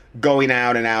thing going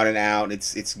out and out and out.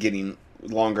 It's getting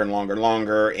longer and longer and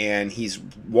longer, and he's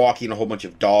walking a whole bunch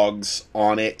of dogs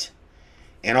on it,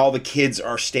 and all the kids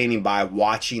are standing by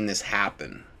watching this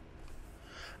happen.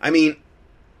 I mean,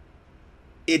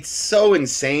 it's so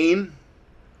insane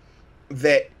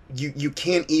that you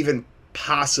can't even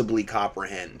possibly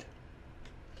comprehend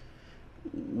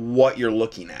what you're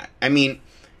looking at. I mean,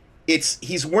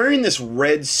 he's wearing this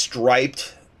red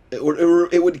striped... It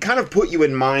would kind of put you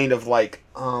in mind of like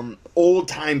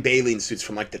old-time bathing suits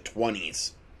from like the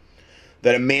 20s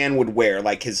that a man would wear,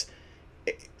 like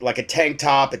a tank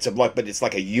top. But it's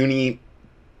like a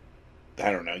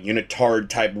unitard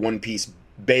type one-piece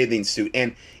bathing suit,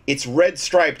 and it's red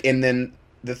striped, and then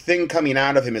the thing coming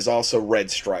out of him is also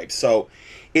red striped. So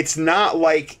it's not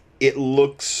like it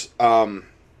looks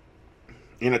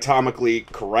anatomically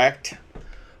correct.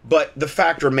 But the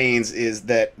fact remains is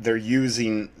that they're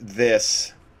using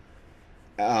this,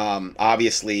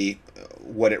 obviously,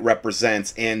 what it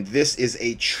represents. And this is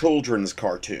a children's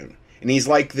cartoon. And he's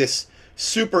like this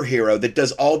superhero that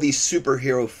does all these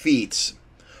superhero feats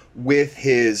with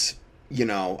his,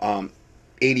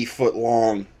 80-foot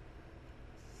long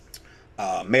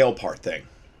male part thing.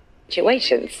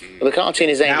 Situations. Well, the cartoon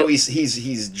is aimed now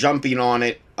he's jumping on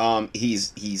it.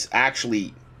 He's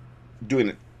actually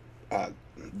doing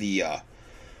the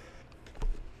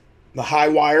high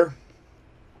wire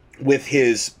with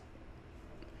his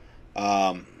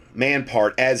man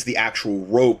part as the actual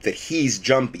rope that he's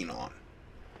jumping on.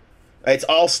 It's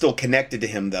all still connected to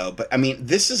him, though. But, I mean,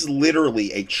 this is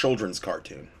literally a children's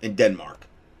cartoon in Denmark.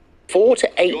 4 to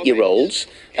 8-year-olds.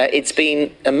 It's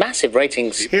been a massive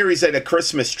ratings. Here he's at a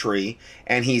Christmas tree,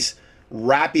 and he's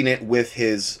wrapping it with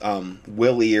his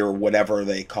willy or whatever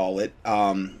they call it.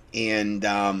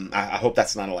 I hope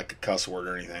that's not like a cuss word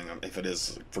or anything. If it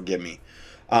is, forgive me.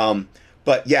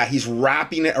 But yeah, he's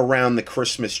wrapping it around the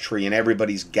Christmas tree, and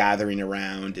everybody's gathering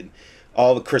around, and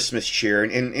all the Christmas cheer.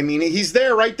 And I mean, he's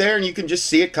there, right there, and you can just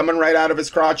see it coming right out of his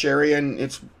crotch area, and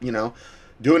it's,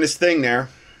 doing his thing there.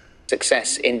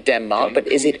 Success in Denmark, but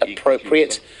is it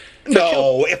appropriate?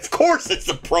 No, of course it's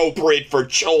appropriate for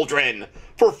children,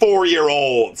 for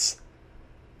 4-year-olds.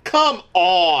 Come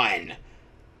on.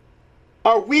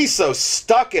 Are we so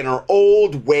stuck in our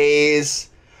old ways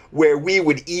where we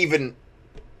would even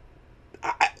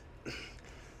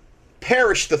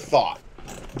perish the thought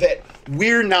that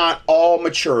we're not all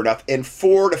mature enough, and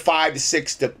 4 to 5 to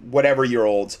 6 to whatever year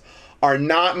olds are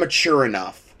not mature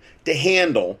enough to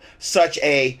handle such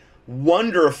a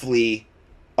wonderfully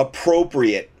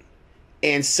appropriate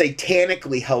and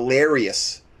satanically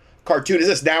hilarious cartoon as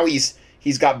this? Now he's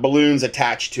got balloons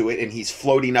attached to it, and he's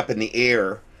floating up in the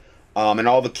air, and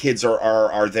all the kids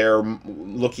are there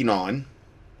looking on.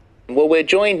 Well, we're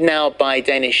joined now by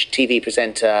Danish TV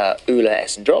presenter Ulla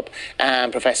Essendrop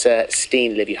and Professor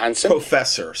Steen Liv Johansen.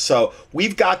 Professor. So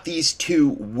we've got these two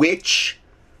witch,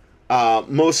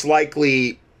 most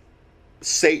likely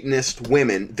Satanist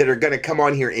women that are going to come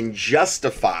on here and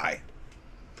justify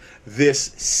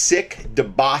this sick,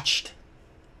 debauched,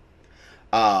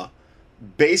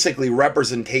 basically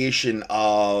representation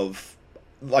of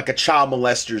like a child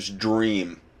molester's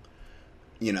dream.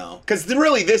 Because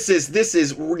really this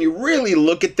is when you really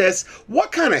look at this,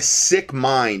 what kind of sick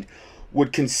mind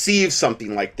would conceive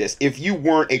something like this if you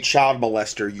weren't a child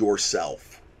molester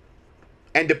yourself?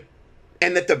 And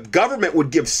that the government would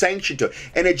give sanction to it.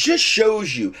 And it just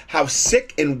shows you how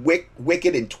sick and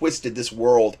wicked and twisted this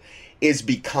world is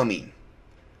becoming.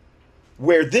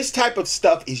 Where this type of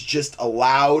stuff is just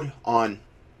allowed on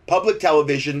public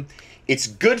television. It's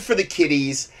good for the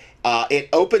kiddies. It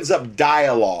opens up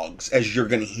dialogues, as you're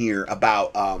going to hear,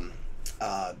 about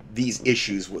these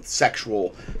issues with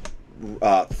sexual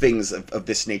things of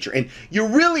this nature. And you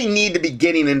really need to be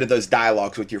getting into those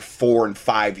dialogues with your 4 and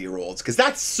 5-year-olds, because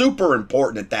that's super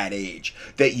important at that age,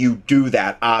 that you do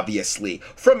that, obviously.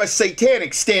 From a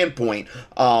satanic standpoint,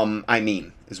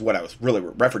 is what I was really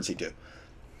referencing to.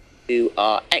 Who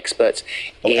are experts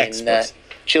in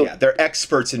children. Yeah, they're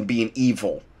experts in being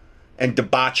evil and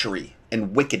debauchery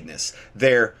and wickedness.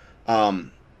 They're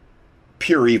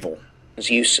pure evil.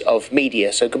 use of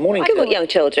media. So good morning. I've got young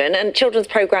children, and children's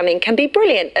programming can be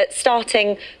brilliant at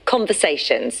starting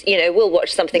conversations. You know, we'll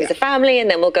watch something as a family, and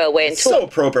then we'll go away and It's talk. so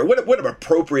appropriate. What an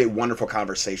appropriate, wonderful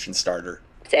conversation starter.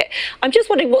 It. I'm just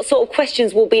wondering what sort of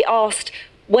questions will be asked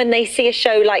when they see a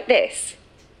show like this.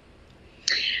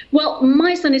 Well,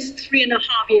 my son is 3.5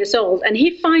 years old, and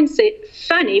he finds it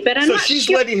funny, but I'm So not she's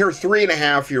sure. letting her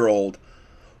 3.5-year-old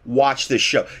watch this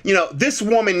show. You know, this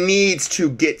woman needs to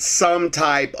get some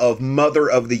type of Mother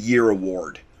of the Year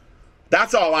award.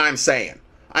 That's all I'm saying.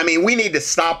 I mean, we need to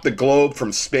stop the globe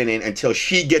from spinning until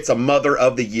she gets a Mother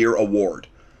of the Year award.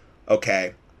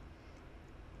 Okay?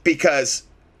 Because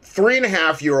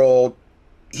 3.5-year-old,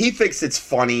 he thinks it's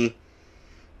funny.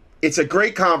 It's a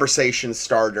great conversation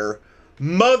starter.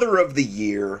 Mother of the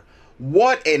Year.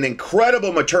 What an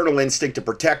incredible maternal instinct to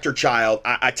protect her child.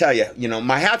 I tell you, you know,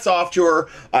 my hat's off to her.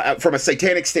 From a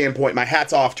satanic standpoint, my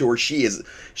hat's off to her. She is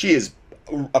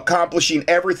accomplishing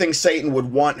everything Satan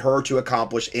would want her to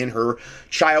accomplish in her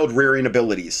child-rearing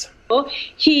abilities.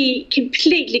 He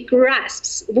completely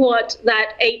grasps what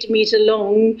that 8-meter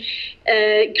long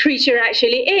creature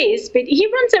actually is, but he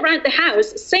runs around the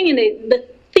house singing the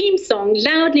theme song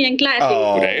loudly and gladly.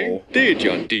 Oh. Det er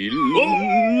John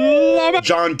Dillermand.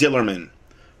 John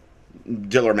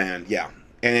Dillerman, yeah,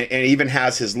 and it even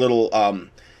has his little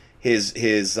his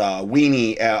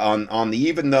weenie on the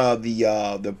even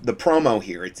the promo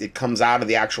here. It comes out of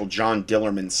the actual John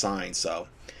Dillerman sign. So,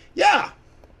 yeah.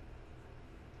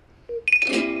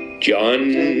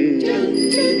 John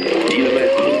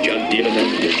Dillermand.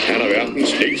 Han er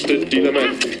verdens længste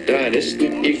dillermand. Der er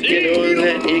næsten ikke noget,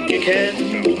 han ikke kan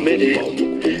med det.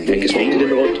 Han kan svinge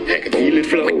lidt rundt, han kan blive lidt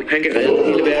flov, han kan redde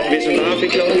hele verden, hvis han bare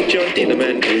fik lov. John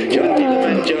Dillermand, John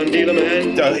Dillermand, John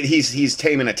Dillermand. He's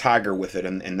taming a tiger with it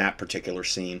in that particular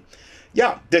scene.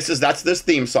 Yeah, that's this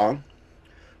theme song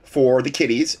for the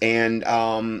kiddies, and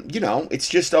you know, it's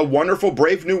just a wonderful,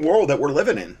 brave new world that we're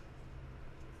living in.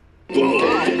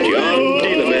 John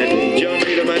Dillermand, John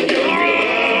Dillermand, John Dillermand.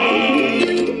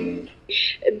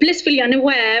 Blissfully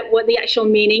unaware what the actual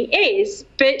meaning is,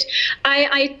 but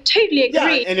I totally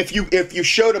agree. Yeah, and if you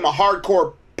showed him a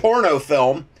hardcore porno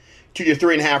film to your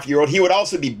 3.5-year-old, he would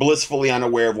also be blissfully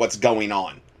unaware of what's going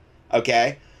on.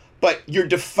 Okay? But you're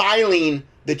defiling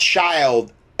the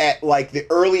child at like the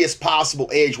earliest possible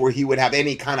age where he would have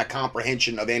any kind of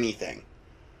comprehension of anything.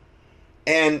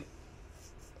 And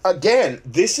again,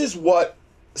 this is what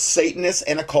Satanists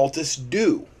and occultists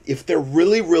do. If they're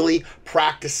really, really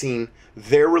practicing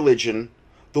their religion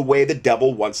the way the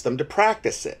devil wants them to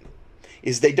practice it,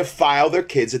 is they defile their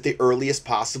kids at the earliest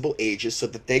possible ages so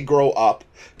that they grow up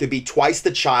to be twice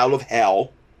the child of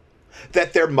hell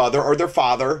that their mother or their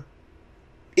father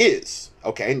is.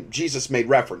 Okay, and Jesus made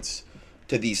reference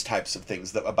to these types of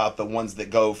things, about the ones that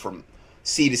go from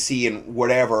sea to sea and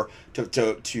whatever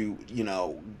to you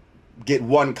know, get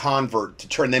one convert to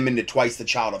turn them into twice the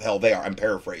child of hell they are. I'm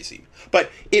paraphrasing.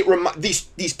 But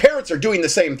these parents are doing the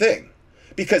same thing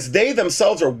because they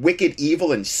themselves are wicked,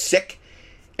 evil, and sick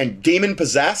and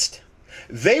demon-possessed.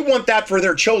 They want that for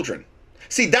their children.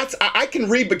 See, that's I can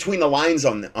read between the lines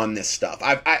on this stuff.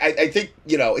 I think,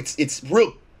 you know, it's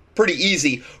real pretty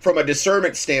easy from a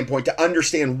discernment standpoint to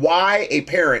understand why a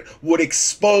parent would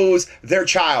expose their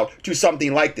child to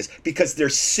something like this, because they're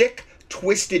sick,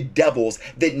 twisted devils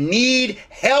that need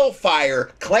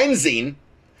hellfire cleansing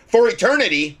for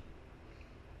eternity.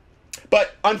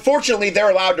 But unfortunately, they're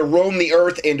allowed to roam the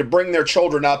earth and to bring their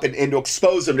children up and to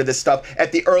expose them to this stuff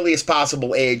at the earliest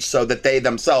possible age so that they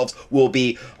themselves will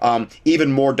be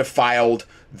even more defiled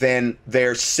than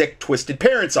their sick, twisted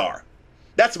parents are.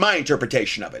 That's my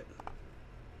interpretation of it.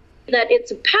 That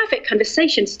it's a perfect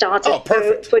conversation starter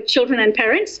perfect. For children and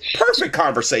parents. Perfect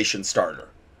conversation starter.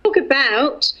 Talk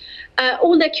about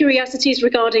all their curiosities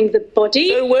regarding the body.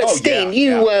 So, Steen,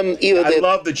 you are I the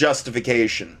love the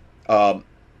justification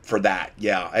for that.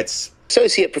 Yeah, it's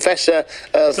associate professor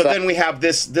of... So then we have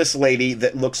this lady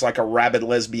that looks like a rabid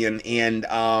lesbian, and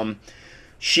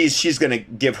she's going to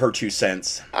give her 2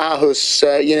 cents.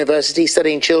 Aarhus University,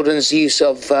 studying children's use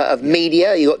of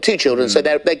media. You got 2 children, so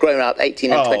they're grown up,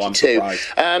 18 and 22.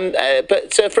 I'm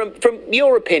But from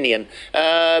your opinion,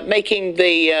 making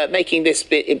this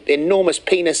enormous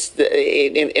penis,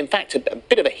 in fact, a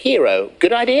bit of a hero,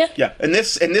 good idea? Yeah, in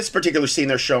this particular scene,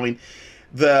 they're showing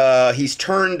he's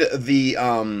turned the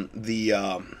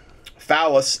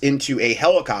phallus into a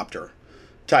helicopter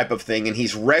type of thing, and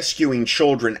he's rescuing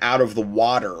children out of the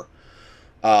water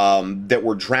that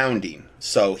were drowning.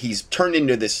 So he's turned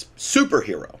into this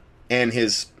superhero, and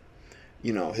his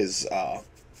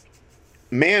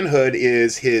manhood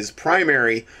is his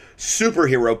primary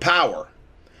superhero power,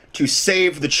 to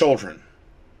save the children?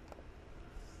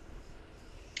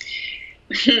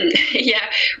 Yeah,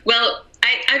 well,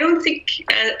 I don't think,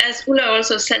 as Ulla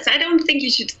also says, I don't think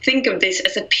you should think of this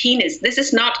as a penis. This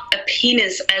is not a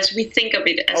penis as we think of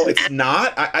it. As Oh, it's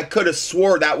not? I could have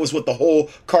swore that was what the whole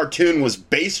cartoon was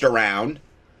based around.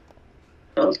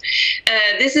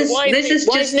 This is Why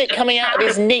isn't it coming out of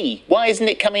his knee? Why isn't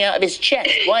it coming out of his chest?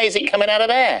 Why is it coming out of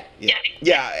there?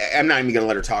 Yeah, I'm not even gonna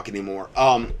let her talk anymore.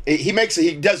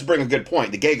 He does bring a good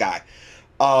point, the gay guy,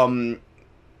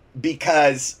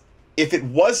 because if it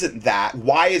wasn't that,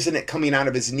 why isn't it coming out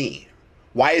of his knee?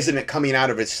 Why isn't it coming out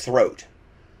of his throat?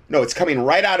 No, it's coming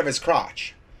right out of his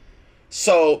crotch.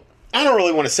 So I don't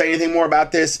really want to say anything more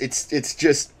about this. It's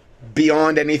just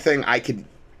beyond anything I could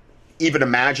even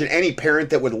imagine. Any parent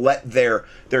that would let their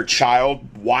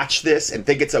child watch this and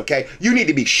think it's okay, you need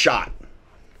to be shot.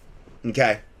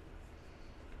 Okay?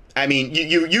 I mean,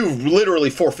 you've literally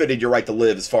forfeited your right to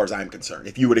live as far as I'm concerned.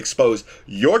 If you would expose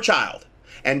your child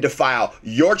and defile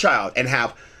your child and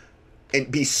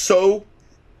be so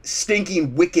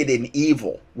stinking wicked and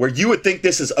evil where you would think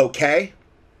this is okay.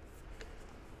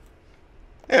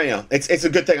 And, you know, it's a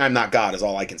good thing I'm not God is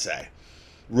all I can say.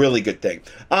 Really good thing.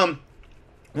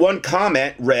 One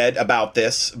comment read about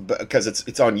this, because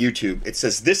it's on YouTube. It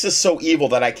says, "This is so evil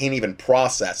that I can't even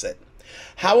process it.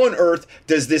 How on earth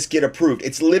does this get approved?"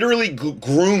 It's literally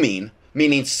grooming,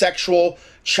 meaning sexual,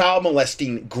 child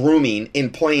molesting grooming in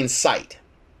plain sight.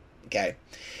 Okay?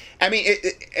 I mean,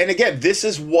 and again, this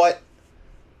is what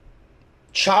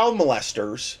child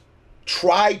molesters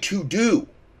try to do.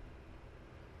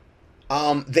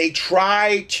 They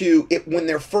try to, when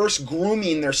they're first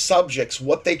grooming their subjects,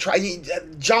 what they try,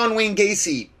 John Wayne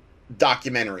Gacy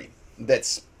documentary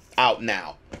that's out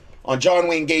now on John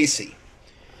Wayne Gacy.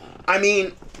 I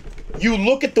mean, you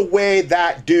look at the way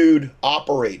that dude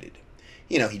operated.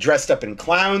 You know, he dressed up in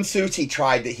clown suits. He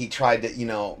tried to, you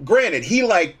know, granted, he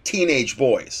liked teenage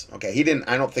boys. Okay,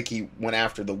 I don't think he went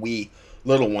after the wee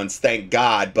little ones, thank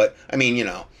God. But, I mean, you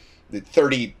know, the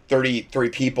 33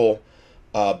 people,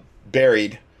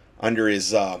 buried under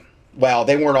his, well,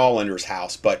 they weren't all under his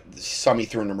house, but some he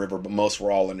threw in the river, but most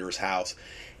were all under his house.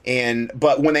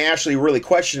 But when they actually really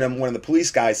questioned him, one of the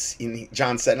police guys,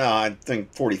 John said, "No, I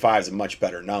think 45 is a much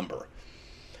better number."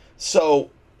 So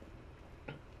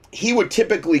he would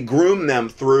typically groom them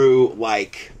through,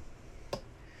 like,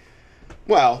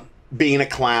 well, being a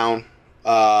clown.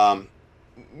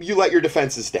 You let your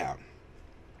defenses down.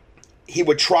 He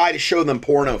would try to show them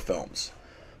porno films.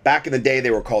 Back in the day,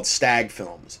 they were called stag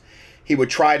films. He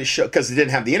would try to show, because they didn't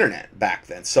have the internet back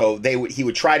then. So he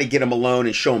would try to get them alone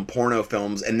and show them porno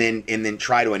films, and then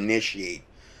try to initiate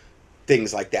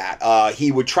things like that.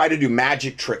 He would try to do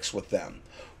magic tricks with them,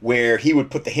 where he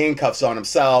would put the handcuffs on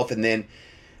himself, and then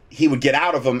he would get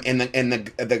out of them, and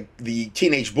the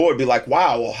teenage boy would be like,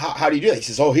 "Wow, well, how do you do that?" He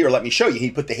says, "Oh, here, let me show you."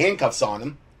 He'd put the handcuffs on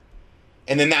him,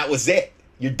 and then that was it.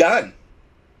 You're done.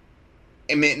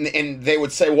 And they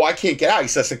would say, "Well, I can't get out." He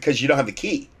says, "Because you don't have the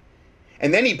key."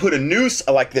 And then he put a noose,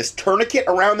 like this tourniquet,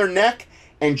 around their neck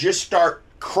and just start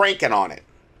cranking on it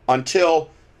until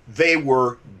they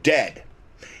were dead.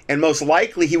 And most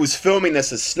likely he was filming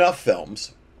this as snuff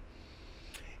films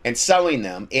and selling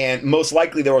them. And most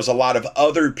likely there was a lot of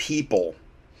other people,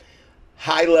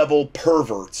 high-level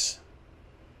perverts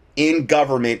in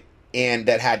government, and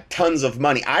that had tons of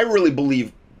money. I really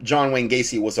believe John Wayne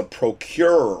Gacy was a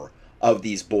procurer of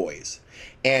these boys,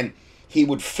 and he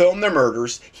would film their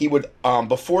murders. He would,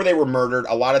 before they were murdered,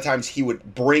 a lot of times he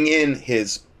would bring in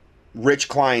his rich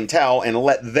clientele and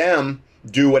let them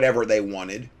do whatever they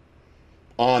wanted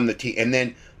on the team, and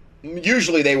then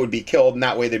usually they would be killed, and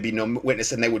that way there'd be no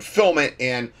witness, and they would film it.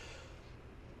 And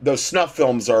those snuff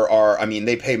films are I mean,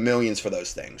 they pay millions for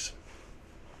those things.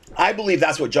 I believe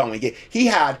that's what John Wayne did. He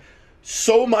had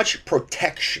so much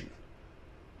protection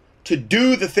to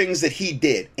do the things that he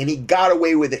did, and he got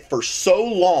away with it for so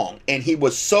long, and he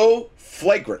was so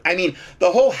flagrant. I mean,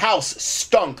 the whole house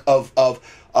stunk of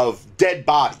dead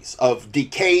bodies, of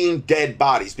decaying dead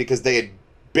bodies, because they had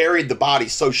buried the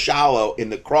bodies so shallow in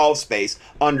the crawl space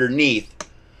underneath.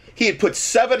 He had put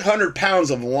 700 pounds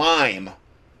of lime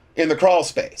in the crawl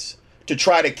space to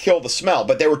try to kill the smell,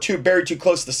 but they were buried too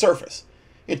close to the surface.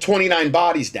 He had 29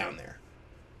 bodies down there,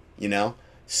 you know?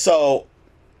 So,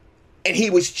 and he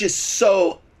was just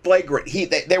so flagrant.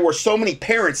 There were so many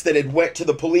parents that had went to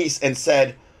the police and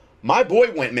said, "My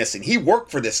boy went missing. He worked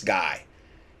for this guy."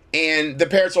 And the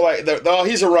parents were like, "Oh,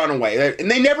 he's a runaway." And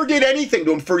they never did anything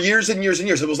to him for years and years and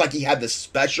years. It was like he had this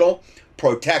special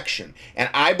protection. And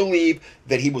I believe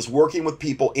that he was working with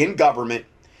people in government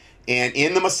and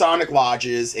in the Masonic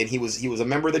lodges, and he was a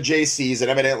member of the JCs, and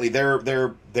evidently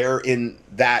they're in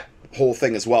that whole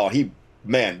thing as well.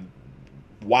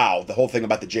 Wow, the whole thing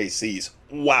about the JCs.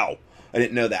 Wow, I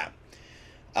didn't know that.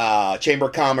 Chamber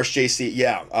of Commerce, JC,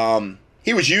 yeah.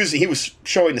 He was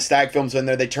showing the stag films in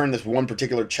there. They turned this one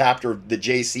particular chapter of the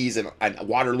JCs in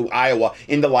Waterloo, Iowa,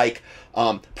 into like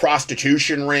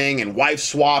prostitution ring and wife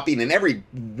swapping and every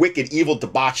wicked, evil,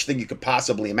 debauched thing you could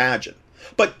possibly imagine.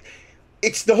 But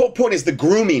the whole point is the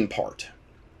grooming part.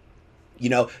 You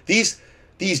know, these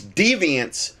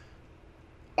deviants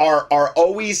are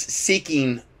always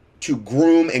seeking to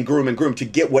groom to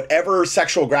get whatever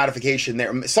sexual gratification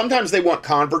there. Sometimes they want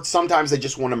converts. Sometimes they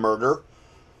just want to murder.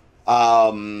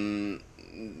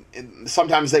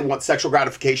 Sometimes they want sexual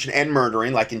gratification and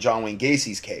murdering, like in John Wayne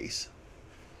Gacy's case.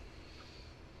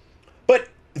 But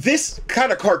this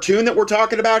kind of cartoon that we're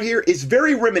talking about here is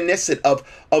very reminiscent of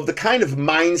the kind of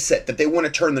mindset that they want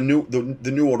to turn the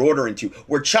New World Order into,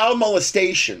 where child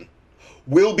molestation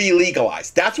will be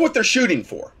legalized. That's what they're shooting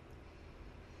for.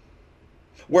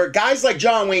 Where guys like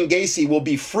John Wayne Gacy will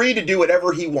be free to do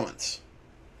whatever he wants.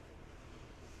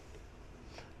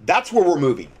 That's where we're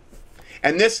moving.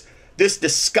 And this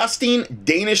disgusting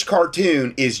Danish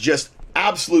cartoon is just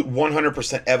absolute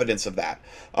 100% evidence of that.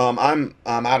 I'm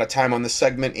out of time on this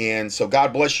segment, and so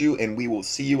God bless you, and we will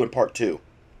see you in part 2.